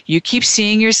 You keep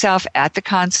seeing yourself at the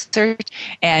concert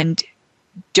and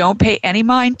don't pay any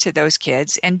mind to those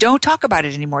kids and don't talk about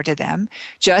it anymore to them.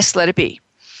 Just let it be."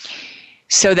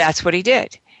 So that's what he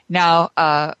did. Now,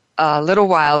 a little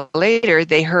while later,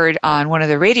 they heard on one of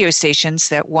the radio stations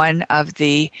that one of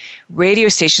the radio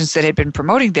stations that had been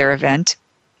promoting their event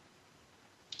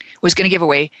was going to give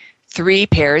away 3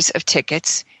 pairs of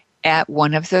tickets at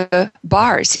one of the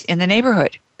bars in the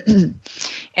neighborhood.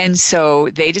 And so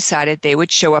they decided they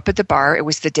would show up at the bar. It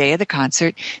was the day of the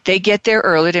concert. They get there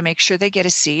early to make sure they get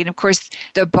a seat. And of course,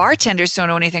 the bartenders don't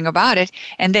know anything about it.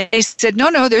 And they said,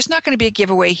 no, there's not going to be a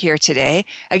giveaway here today.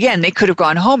 Again, they could have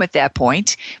gone home at that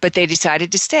point, but they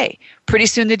decided to stay. Pretty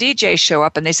soon the DJs show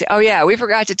up and they say, "Oh yeah, we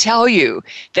forgot to tell you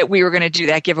that we were going to do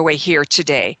that giveaway here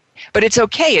today. But it's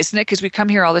okay, isn't it? Because we come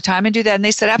here all the time and do that." And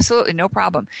they said, "Absolutely, no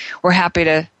problem. We're happy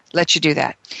to let you do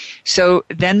that." So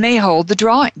then they hold the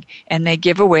drawing and they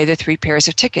give away the 3 pairs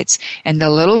of tickets, and the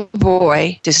little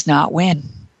boy does not win.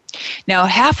 Now,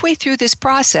 halfway through this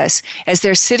process, as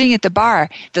they're sitting at the bar,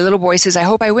 the little boy says, "I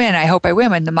hope I win, I hope I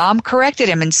win." And the mom corrected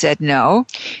him and said, "No,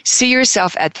 see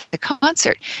yourself at the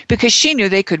concert," because she knew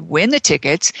they could win the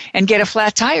tickets and get a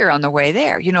flat tire on the way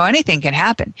there. Anything can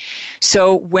happen.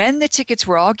 So when the tickets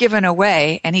were all given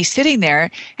away and he's sitting there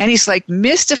and he's like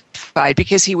mystified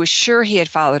because he was sure he had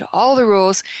followed all the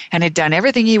rules and had done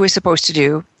everything he was supposed to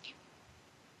do,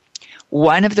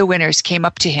 one of the winners came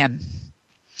up to him,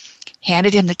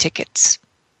 handed him the tickets,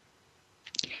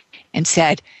 and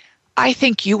said, "I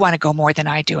think you want to go more than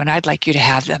I do, and I'd like you to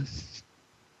have them."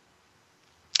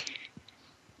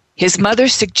 His mother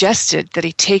suggested that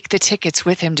he take the tickets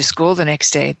with him to school the next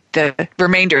day, the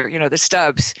remainder, the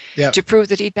stubs, to prove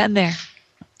that he'd been there.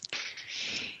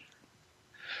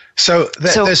 So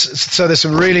there's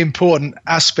some really important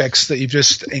aspects that you've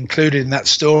just included in that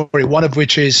story, one of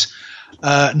which is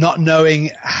not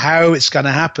knowing how it's going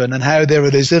to happen and how there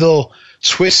are these little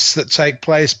twists that take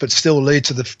place but still lead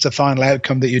to the final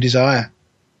outcome that you desire.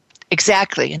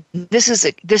 Exactly. And this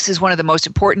is one of the most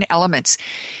important elements,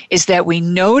 is that we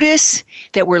notice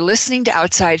that we're listening to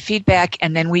outside feedback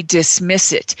and then we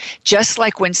dismiss it. Just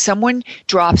like when someone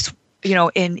drops,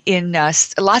 in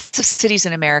lots of cities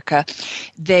in America,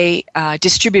 they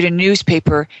distribute a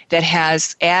newspaper that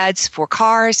has ads for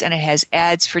cars and it has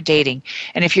ads for dating.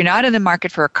 And if you're not in the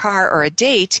market for a car or a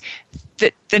date,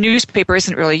 the newspaper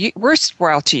isn't really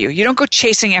worthwhile to you. You don't go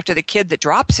chasing after the kid that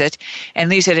drops it and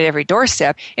leaves it at every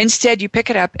doorstep. Instead, you pick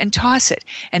it up and toss it.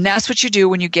 And that's what you do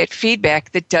when you get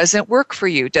feedback that doesn't work for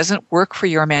you, doesn't work for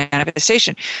your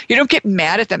manifestation. You don't get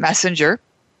mad at the messenger.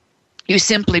 You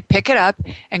simply pick it up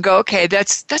and go, okay,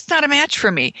 that's not a match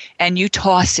for me. And you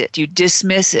toss it. You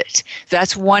dismiss it.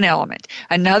 That's one element.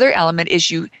 Another element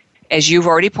is as you've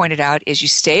already pointed out, is you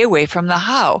stay away from the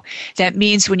how. That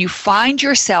means when you find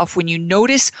yourself, when you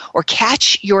notice or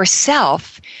catch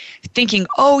yourself thinking,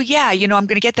 oh yeah, I'm going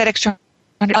to get that extra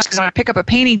 $100 because I'm going to pick up a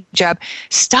painting job,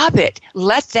 stop it.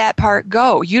 Let that part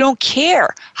go. You don't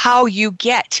care how you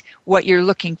get what you're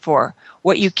looking for.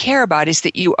 What you care about is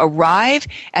that you arrive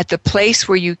at the place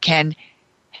where you can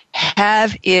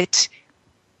have it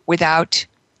without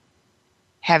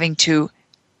having to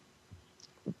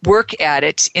work at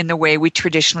it in the way we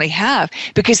traditionally have,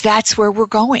 because that's where we're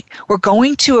going. We're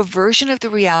going to a version of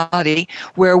the reality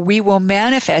where we will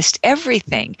manifest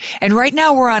everything. And right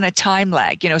now we're on a time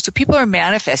lag, so people are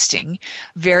manifesting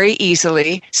very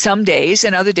easily some days,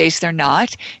 and other days they're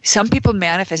not. Some people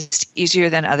manifest easier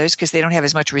than others because they don't have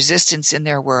as much resistance in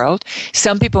their world.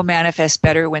 Some people manifest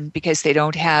better because they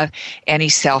don't have any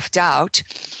self-doubt.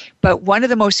 But one of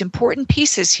the most important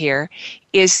pieces here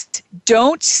is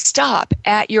don't stop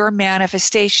at your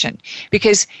manifestation.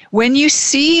 Because when you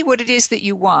see what it is that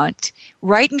you want,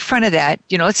 right in front of that,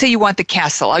 let's say you want the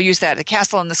castle. I'll use that, the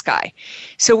castle in the sky.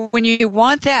 So when you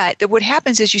want that, what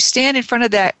happens is you stand in front of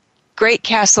that great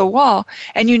castle wall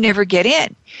and you never get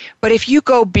in. But if you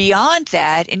go beyond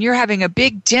that and you're having a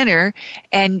big dinner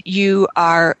and you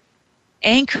are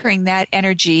anchoring that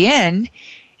energy in,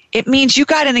 it means you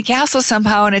got in the castle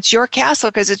somehow, and it's your castle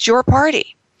because it's your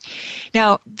party.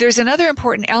 Now, there's another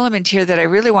important element here that I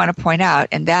really want to point out,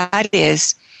 and that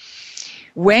is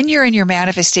when you're in your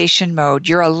manifestation mode,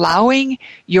 you're allowing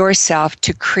yourself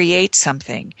to create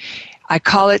something. I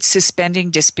call it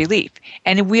suspending disbelief.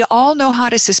 And we all know how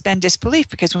to suspend disbelief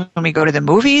because when we go to the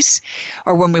movies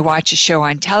or when we watch a show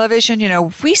on television,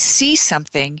 if we see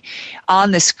something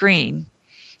on the screen,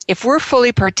 if we're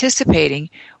fully participating,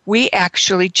 we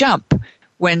actually jump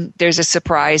when there's a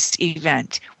surprise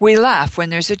event. We laugh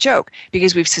when there's a joke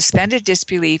because we've suspended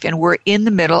disbelief and we're in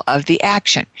the middle of the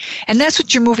action. And that's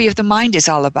what your movie of the mind is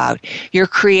all about. You're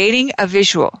creating a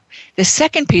visual. The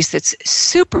second piece that's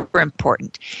super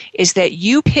important is that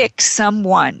you pick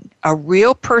someone, a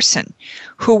real person,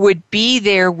 who would be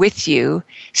there with you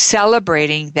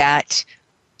celebrating that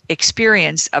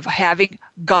experience of having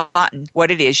gotten what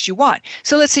it is you want.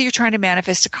 So let's say you're trying to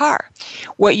manifest a car.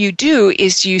 What you do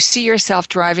is you see yourself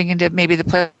driving into maybe the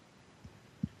place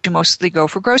you mostly go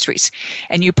for groceries.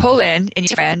 And you pull in and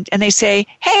your friend and they say,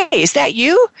 hey, is that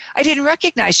you? I didn't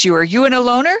recognize you. Are you an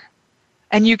loaner?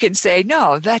 And you can say,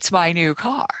 no, that's my new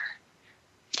car.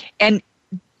 And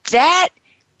that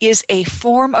is a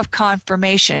form of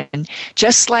confirmation,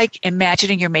 just like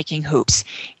imagining you're making hoops.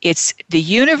 It's the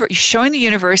universe, showing the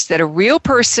universe that a real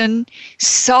person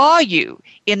saw you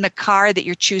in the car that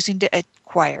you're choosing to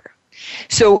acquire.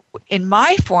 So in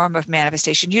my form of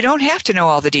manifestation, you don't have to know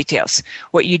all the details.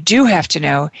 What you do have to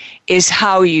know is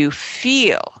how you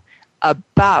feel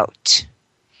about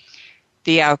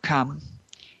the outcome.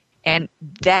 And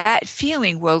that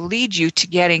feeling will lead you to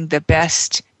getting the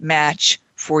best match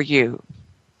for you.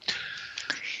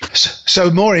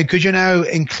 So, Maureen, could you now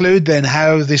include then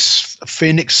how this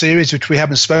Phoenix series, which we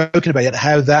haven't spoken about yet,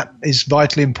 how that is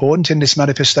vitally important in this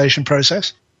manifestation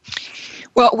process?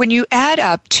 Well, when you add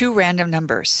up two random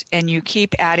numbers and you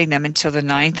keep adding them until the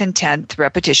 9th and 10th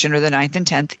repetition or the 9th and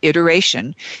 10th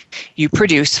iteration, you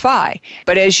produce phi.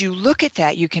 But as you look at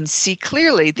that, you can see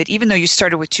clearly that even though you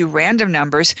started with two random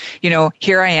numbers,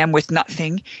 here I am with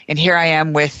nothing and here I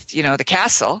am with, the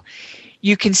castle,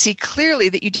 you can see clearly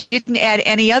that you didn't add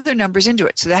any other numbers into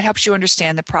it. So that helps you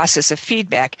understand the process of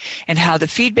feedback and how the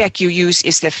feedback you use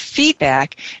is the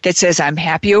feedback that says, I'm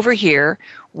happy over here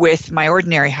with my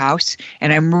ordinary house,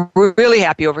 and I'm really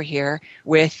happy over here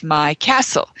with my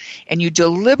castle. And you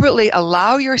deliberately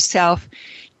allow yourself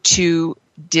to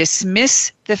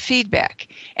dismiss the feedback.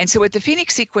 And so what the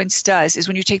Phoenix sequence does is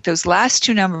when you take those last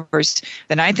two numbers,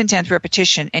 the 9th and 10th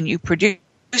repetition, and you produce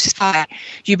phi,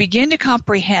 you begin to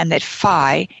comprehend that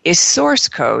phi is source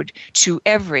code to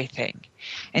everything.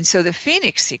 And so the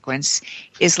Phoenix sequence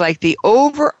is like the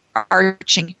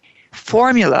overarching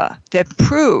formula that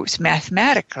proves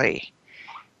mathematically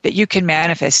that you can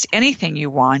manifest anything you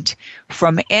want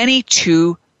from any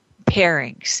two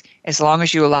pairings, as long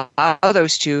as you allow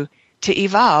those two to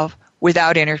evolve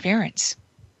without interference.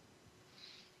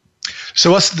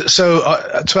 So,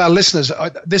 to our listeners,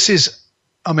 this is.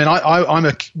 I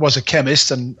was a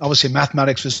chemist, and obviously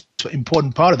mathematics was an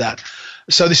important part of that.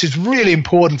 So this is really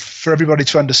important for everybody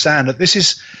to understand that this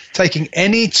is taking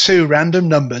any two random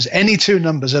numbers, any two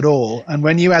numbers at all, and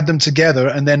when you add them together,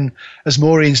 and then, as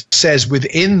Maureen says,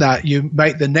 within that, you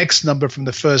make the next number from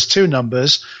the first two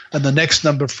numbers and the next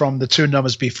number from the two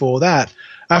numbers before that.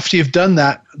 After you've done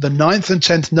that, the 9th and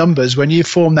 10th numbers, when you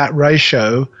form that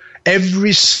ratio,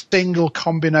 every single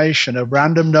combination of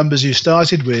random numbers you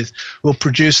started with will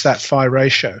produce that phi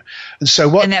ratio. And so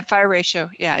what? And that phi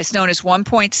ratio, is known as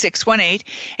 1.618.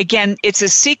 Again, it's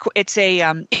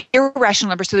a irrational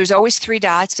number, so there's always three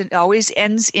dots, and it always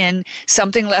ends in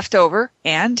something left over.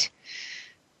 And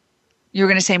you were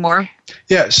going to say more?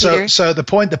 Yeah. Peter? So the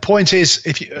point is,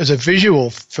 if you, as a visual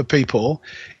for people,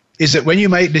 is that when you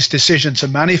make this decision to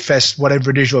manifest whatever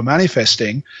it is you're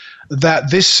manifesting, that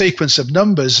this sequence of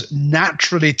numbers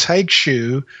naturally takes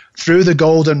you through the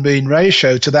golden mean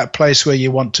ratio to that place where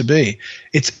you want to be.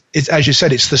 It's as you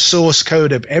said, it's the source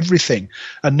code of everything.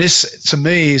 And this, to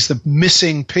me, is the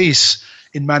missing piece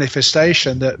in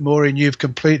manifestation that, Maureen, you've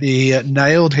completely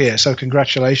nailed here. So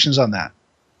congratulations on that.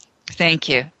 Thank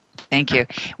you. Thank you.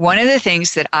 One of the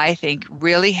things that I think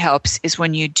really helps is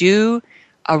when you do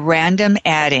a random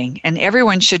adding, and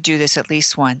everyone should do this at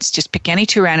least once. Just pick any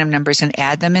two random numbers and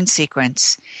add them in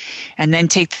sequence, and then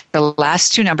take the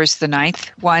last two numbers, the 9th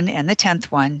one and the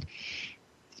 10th one,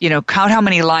 count how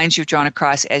many lines you've drawn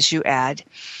across as you add.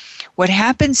 What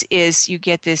happens is you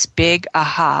get this big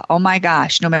aha, oh my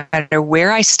gosh, no matter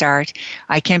where I start,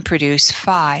 I can produce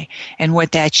phi. And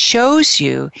what that shows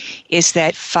you is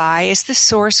that phi is the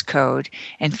source code,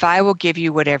 and phi will give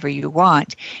you whatever you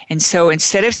want. And so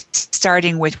instead of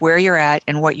starting with where you're at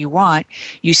and what you want,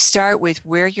 you start with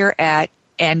where you're at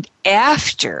and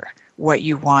after what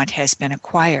you want has been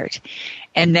acquired.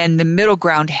 And then the middle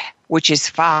ground, which is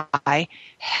phi,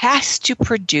 has to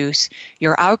produce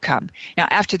your outcome. Now,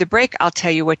 after the break, I'll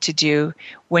tell you what to do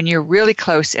when you're really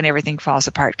close and everything falls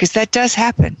apart, because that does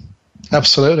happen.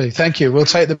 Absolutely. Thank you. We'll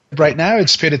take the break now.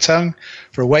 It's Peter Tung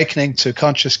for Awakening to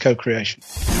Conscious Co-Creation.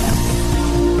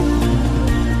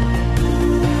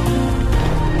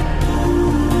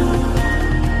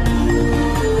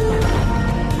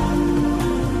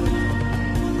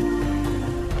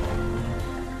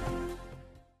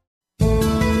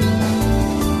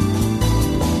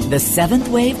 The Seventh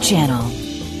Wave Channel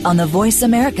on the Voice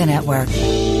America Network.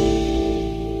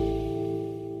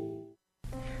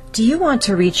 Do you want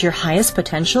to reach your highest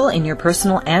potential in your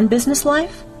personal and business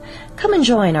life? Come and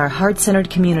join our heart-centered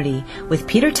community with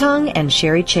Peter Tung and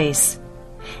Sherry Chase.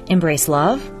 Embrace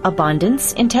love,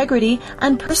 abundance, integrity,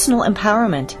 and personal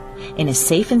empowerment in a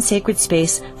safe and sacred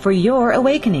space for your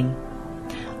awakening.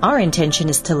 Our intention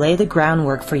is to lay the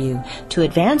groundwork for you to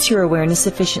advance your awareness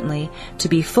sufficiently to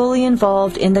be fully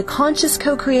involved in the conscious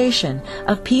co-creation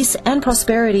of peace and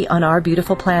prosperity on our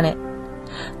beautiful planet.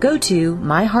 Go to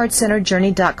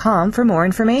myheartcenteredjourney.com for more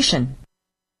information.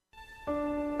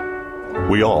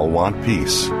 We all want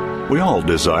peace. We all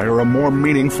desire a more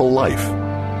meaningful life.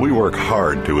 We work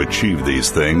hard to achieve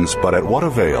these things, but at what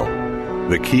avail?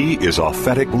 The key is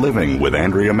authentic living with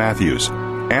Andrea Matthews.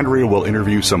 Andrea will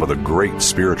interview some of the great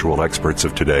spiritual experts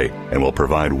of today and will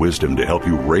provide wisdom to help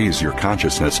you raise your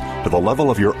consciousness to the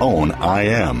level of your own I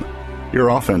am.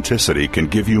 Your authenticity can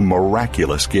give you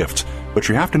miraculous gifts, but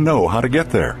you have to know how to get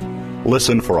there.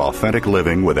 Listen for Authentic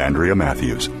Living with Andrea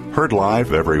Matthews. Heard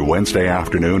live every Wednesday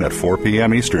afternoon at 4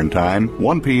 p.m. Eastern Time,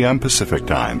 1 p.m. Pacific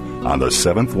Time on the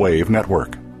Seventh Wave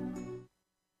Network.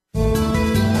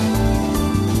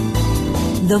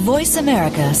 The Voice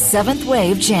America Seventh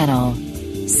Wave Channel.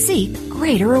 Seek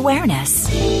greater awareness.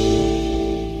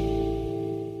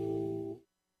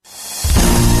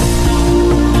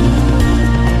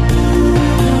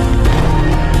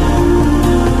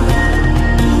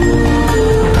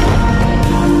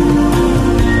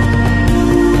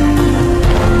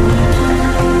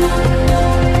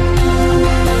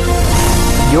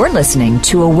 You're listening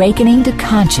to Awakening to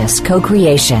Conscious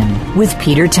Co-Creation with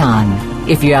Peter Tung.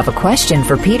 If you have a question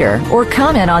for Peter or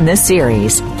comment on this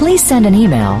series, please send an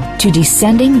email to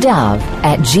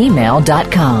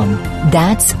descendingdove@gmail.com.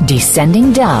 That's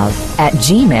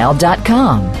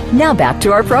descendingdove@gmail.com. Now back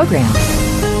to our program.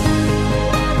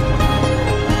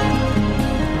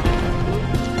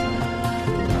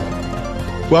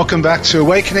 Welcome back to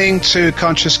Awakening to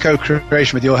Conscious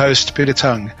Co-Creation with your host, Peter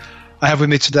Tung. I have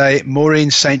with me today Maureen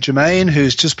St. Germain,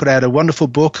 who's just put out a wonderful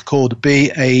book called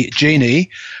Be a Genie.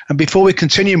 And before we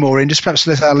continue, Maureen, just perhaps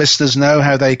let our listeners know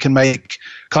how they can make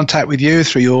contact with you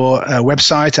through your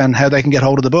website and how they can get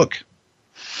hold of the book.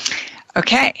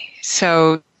 Okay,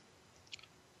 so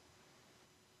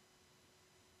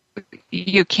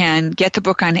you can get the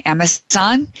book on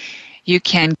Amazon. You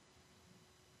can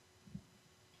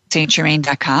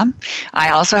SaintGermain.com. I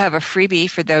also have a freebie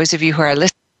for those of you who are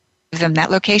listening to them that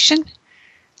location.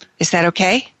 Is that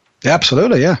okay? Yeah,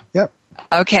 absolutely, yeah. Yep.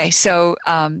 Okay, so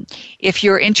if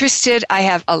you're interested, I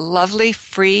have a lovely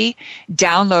free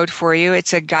download for you.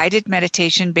 It's a guided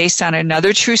meditation based on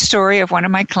another true story of one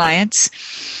of my clients.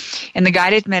 And the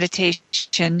guided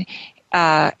meditation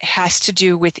has to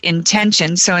do with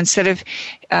intention. So instead of,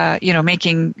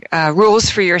 making rules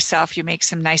for yourself, you make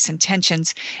some nice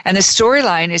intentions. And the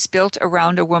storyline is built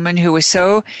around a woman who was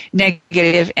so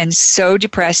negative and so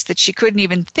depressed that she couldn't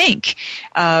even think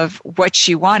of what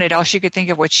she wanted. All she could think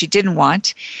of what she didn't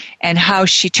want, and how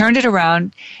she turned it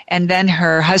around. And then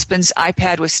her husband's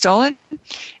iPad was stolen,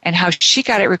 and how she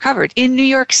got it recovered in New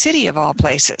York City, of all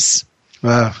places.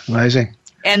 Wow, amazing.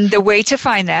 And the way to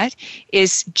find that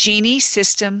is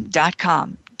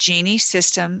geniesystem.com.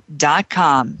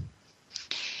 Geniesystem.com.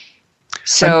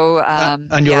 So,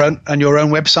 and your own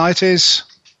website is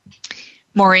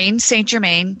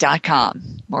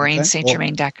MaureenSaintGermain.com.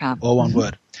 MaureenSaintGermain.com. All one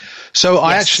word. So yes.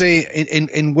 I actually,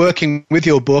 in working with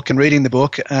your book and reading the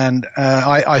book, and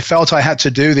I felt I had to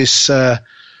do this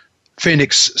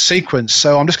Phoenix sequence.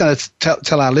 So I'm just going to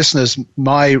tell our listeners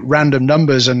my random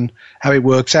numbers and how it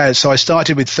works out. So I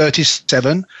started with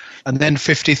 37 and then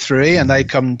 53, and they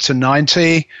come to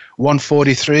 90,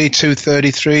 143,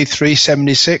 233,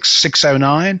 376,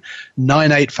 609,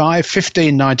 985,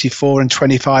 1594, and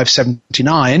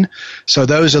 2579. So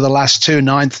those are the last two,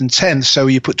 9th and 10th. So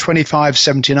you put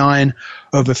 2579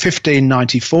 over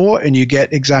 1594, and you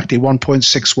get exactly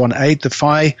 1.618, the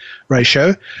phi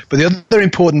ratio. But the other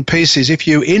important piece is if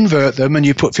you invert them and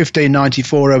you put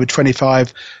 1594 over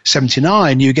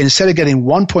 2579, you get, instead of getting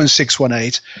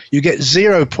 1.618, you get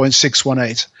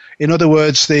 0.618. In other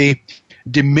words, the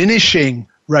diminishing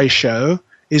ratio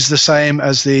is the same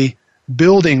as the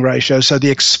building ratio. So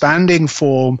the expanding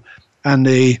form and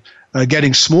the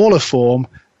getting smaller form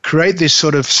create this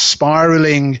sort of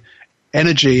spiraling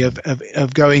energy of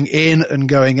going in and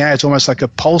going out, almost like a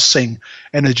pulsing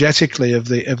energetically of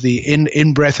the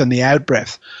in breath and the out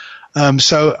breath.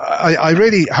 So I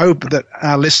really hope that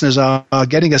our listeners are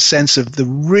getting a sense of the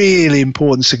really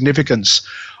important significance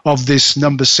of this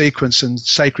number sequence and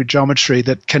sacred geometry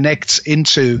that connects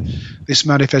into this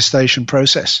manifestation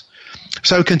process.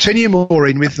 So continue,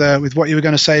 Maureen, with what you were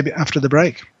going to say after the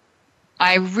break.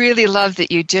 I really love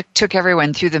that you took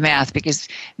everyone through the math, because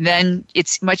then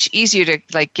it's much easier to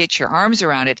get your arms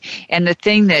around it. And the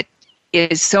thing that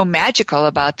is so magical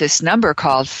about this number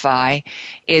called phi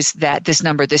is that this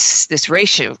number, this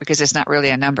ratio, because it's not really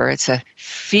a number, it's a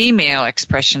female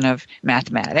expression of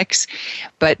mathematics.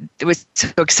 But what's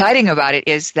so exciting about it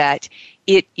is that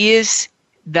it is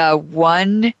the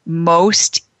one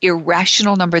most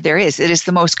irrational number there is. It is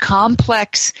the most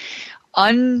complex,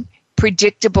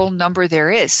 unpredictable number there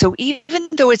is. So even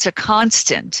though it's a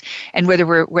constant, and whether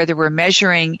we're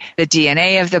measuring the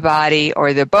DNA of the body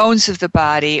or the bones of the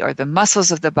body or the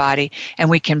muscles of the body, and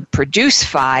we can produce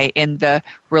phi in the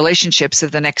relationships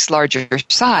of the next larger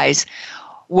size,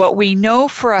 what we know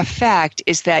for a fact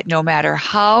is that no matter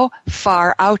how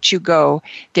far out you go,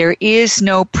 there is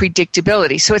no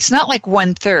predictability. So it's not like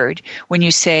 1/3 when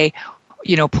you say,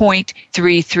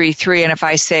 0.333, and if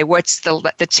I say what's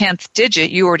the 10th digit,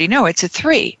 you already know it's a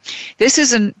 3. This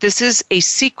is a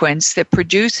sequence that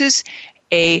produces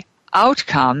a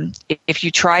outcome, if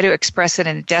you try to express it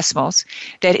in decimals,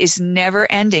 that is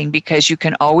never ending, because you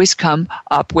can always come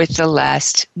up with the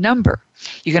last number.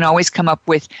 You can always come up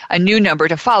with a new number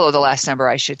to follow the last number,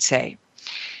 I should say.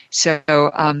 So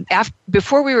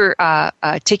before we were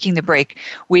taking the break,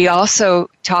 we also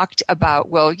talked about,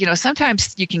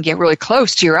 sometimes you can get really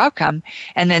close to your outcome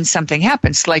and then something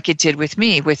happens, like it did with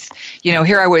me.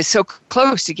 Here I was so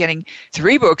close to getting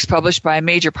 3 books published by a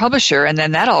major publisher, and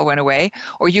then that all went away.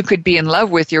 Or you could be in love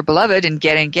with your beloved and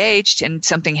get engaged, and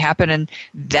something happened and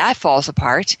that falls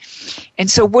apart. And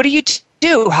so what do you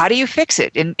do? How do you fix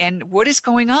it? And what is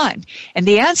going on? And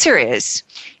the answer is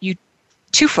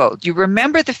twofold. You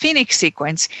remember the Phoenix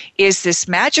sequence is this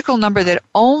magical number that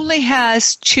only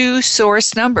has 2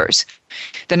 source numbers.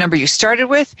 The number you started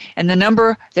with and the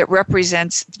number that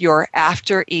represents your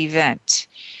after event.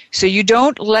 So you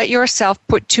don't let yourself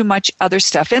put too much other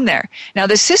stuff in there. Now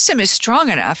the system is strong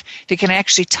enough that it can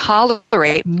actually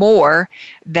tolerate more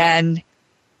than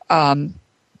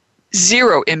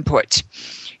 0 input.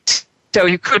 So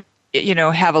you could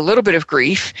have a little bit of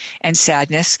grief and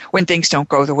sadness when things don't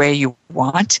go the way you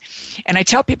want. And I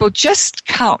tell people, just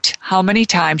count how many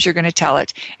times you're going to tell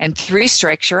it, and 3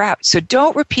 strikes you're out. So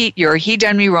don't repeat your he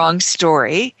done me wrong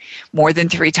story more than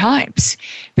 3 times,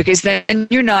 because then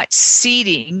you're not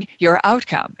seeding your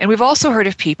outcome. And we've also heard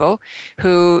of people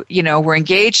who, were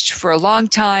engaged for a long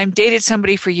time, dated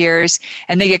somebody for years,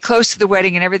 and they get close to the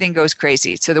wedding and everything goes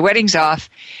crazy. So the wedding's off,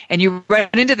 and you run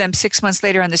into them 6 months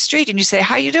later on the street and you say,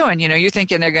 how you doing? You're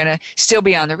thinking they're going to still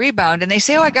be on the rebound, and they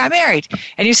say, oh, I got married.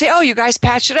 And you say, oh, you guys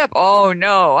patched it up. Oh,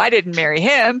 no, I didn't marry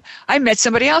him. I met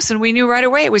somebody else, and we knew right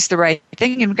away it was the right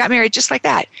thing, and got married just like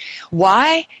that.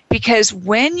 Why? Because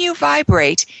when you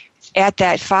vibrate at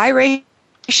that phi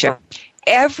ratio,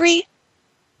 every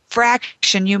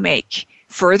fraction you make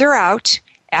further out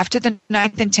after the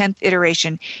 9th and 10th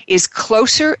iteration is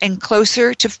closer and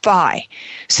closer to phi.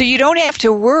 So you don't have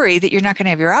to worry that you're not going to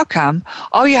have your outcome.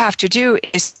 All you have to do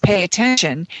is pay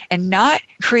attention and not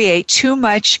create too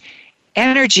much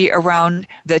energy around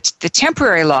the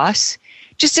temporary loss.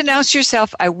 Just announce to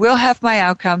yourself, I will have my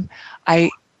outcome. I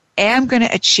am going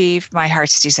to achieve my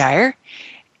heart's desire,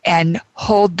 and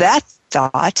hold that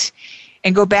thought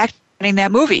and go back to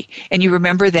that movie. And you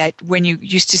remember that when you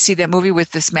used to see that movie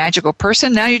with this magical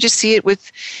person, now you just see it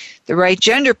with the right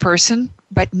gender person,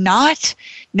 but not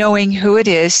knowing who it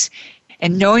is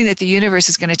and knowing that the universe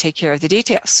is going to take care of the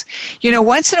details.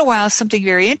 Once in a while, something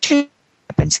very interesting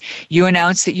happens. You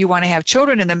announce that you want to have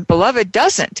children, and the beloved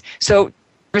doesn't. So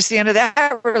it's the end of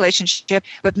that relationship,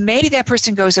 but maybe that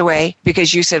person goes away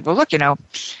because you said, well, look,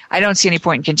 I don't see any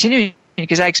point in continuing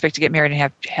because I expect to get married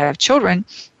and have children.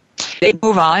 They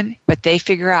move on, but they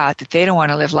figure out that they don't want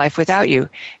to live life without you.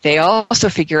 They also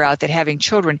figure out that having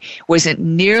children wasn't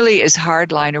nearly as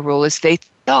hardline a rule as they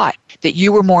thought, that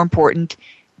you were more important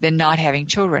than not having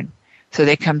children. So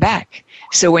they come back.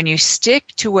 So when you stick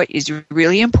to what is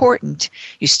really important,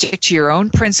 you stick to your own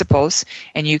principles,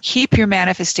 and you keep your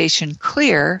manifestation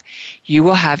clear, you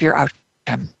will have your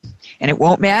outcome. And it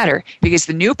won't matter, because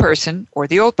the new person or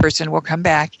the old person will come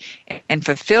back and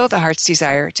fulfill the heart's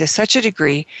desire to such a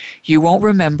degree you won't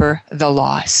remember the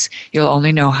loss. You'll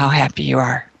only know how happy you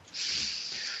are.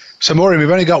 So, Maureen,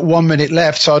 we've only got 1 minute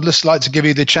left, so I'd just like to give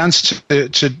you the chance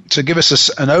to give us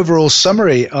an overall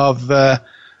summary of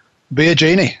Be a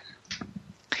Genie.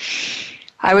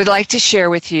 I would like to share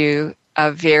with you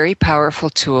a very powerful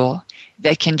tool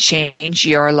that can change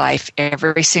your life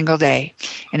every single day.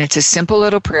 And it's a simple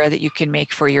little prayer that you can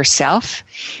make for yourself.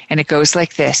 And it goes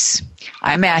like this.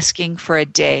 I'm asking for a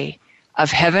day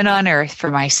of heaven on earth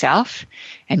for myself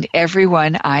and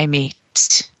everyone I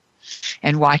meet.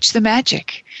 And watch the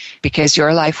magic, because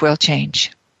your life will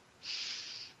change.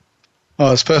 Oh,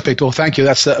 that's perfect. Well, thank you.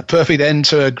 That's a perfect end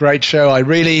to a great show. I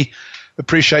really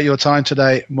appreciate your time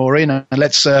today, Maureen. And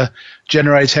let's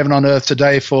generate heaven on earth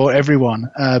today for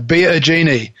everyone. Be a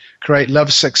Genie. Create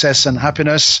love, success, and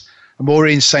happiness.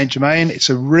 Maureen St. Germain. It's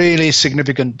a really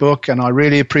significant book, and I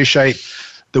really appreciate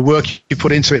the work you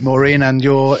put into it, Maureen, and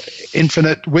your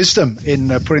infinite wisdom in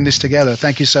putting this together.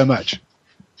 Thank you so much.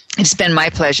 It's been my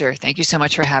pleasure. Thank you so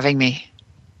much for having me.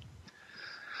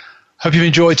 Hope you've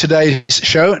enjoyed today's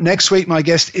show. Next week, my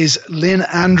guest is Lynn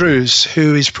Andrews,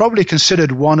 who is probably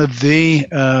considered one of the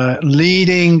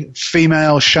leading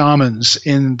female shamans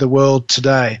in the world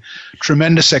today.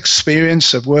 Tremendous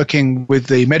experience of working with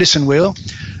the medicine wheel,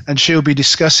 and she'll be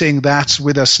discussing that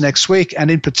with us next week,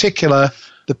 and in particular,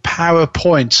 the power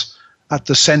point at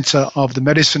the center of the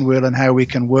medicine wheel and how we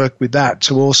can work with that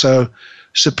to also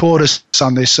support us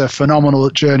on this phenomenal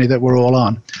journey that we're all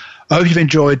on. I hope you've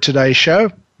enjoyed today's show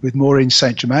with Maureen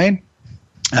St. Germain.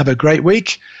 Have a great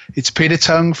week. It's Peter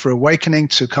Tung for Awakening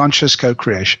to Conscious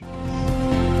Co-Creation.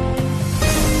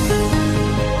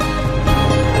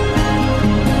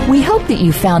 We hope that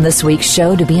you found this week's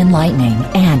show to be enlightening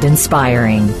and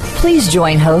inspiring. Please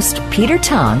join host Peter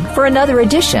Tung for another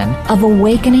edition of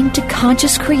Awakening to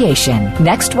Conscious Creation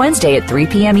next Wednesday at 3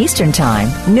 p.m. Eastern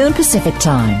Time, noon Pacific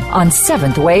Time on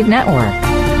 7th Wave Network.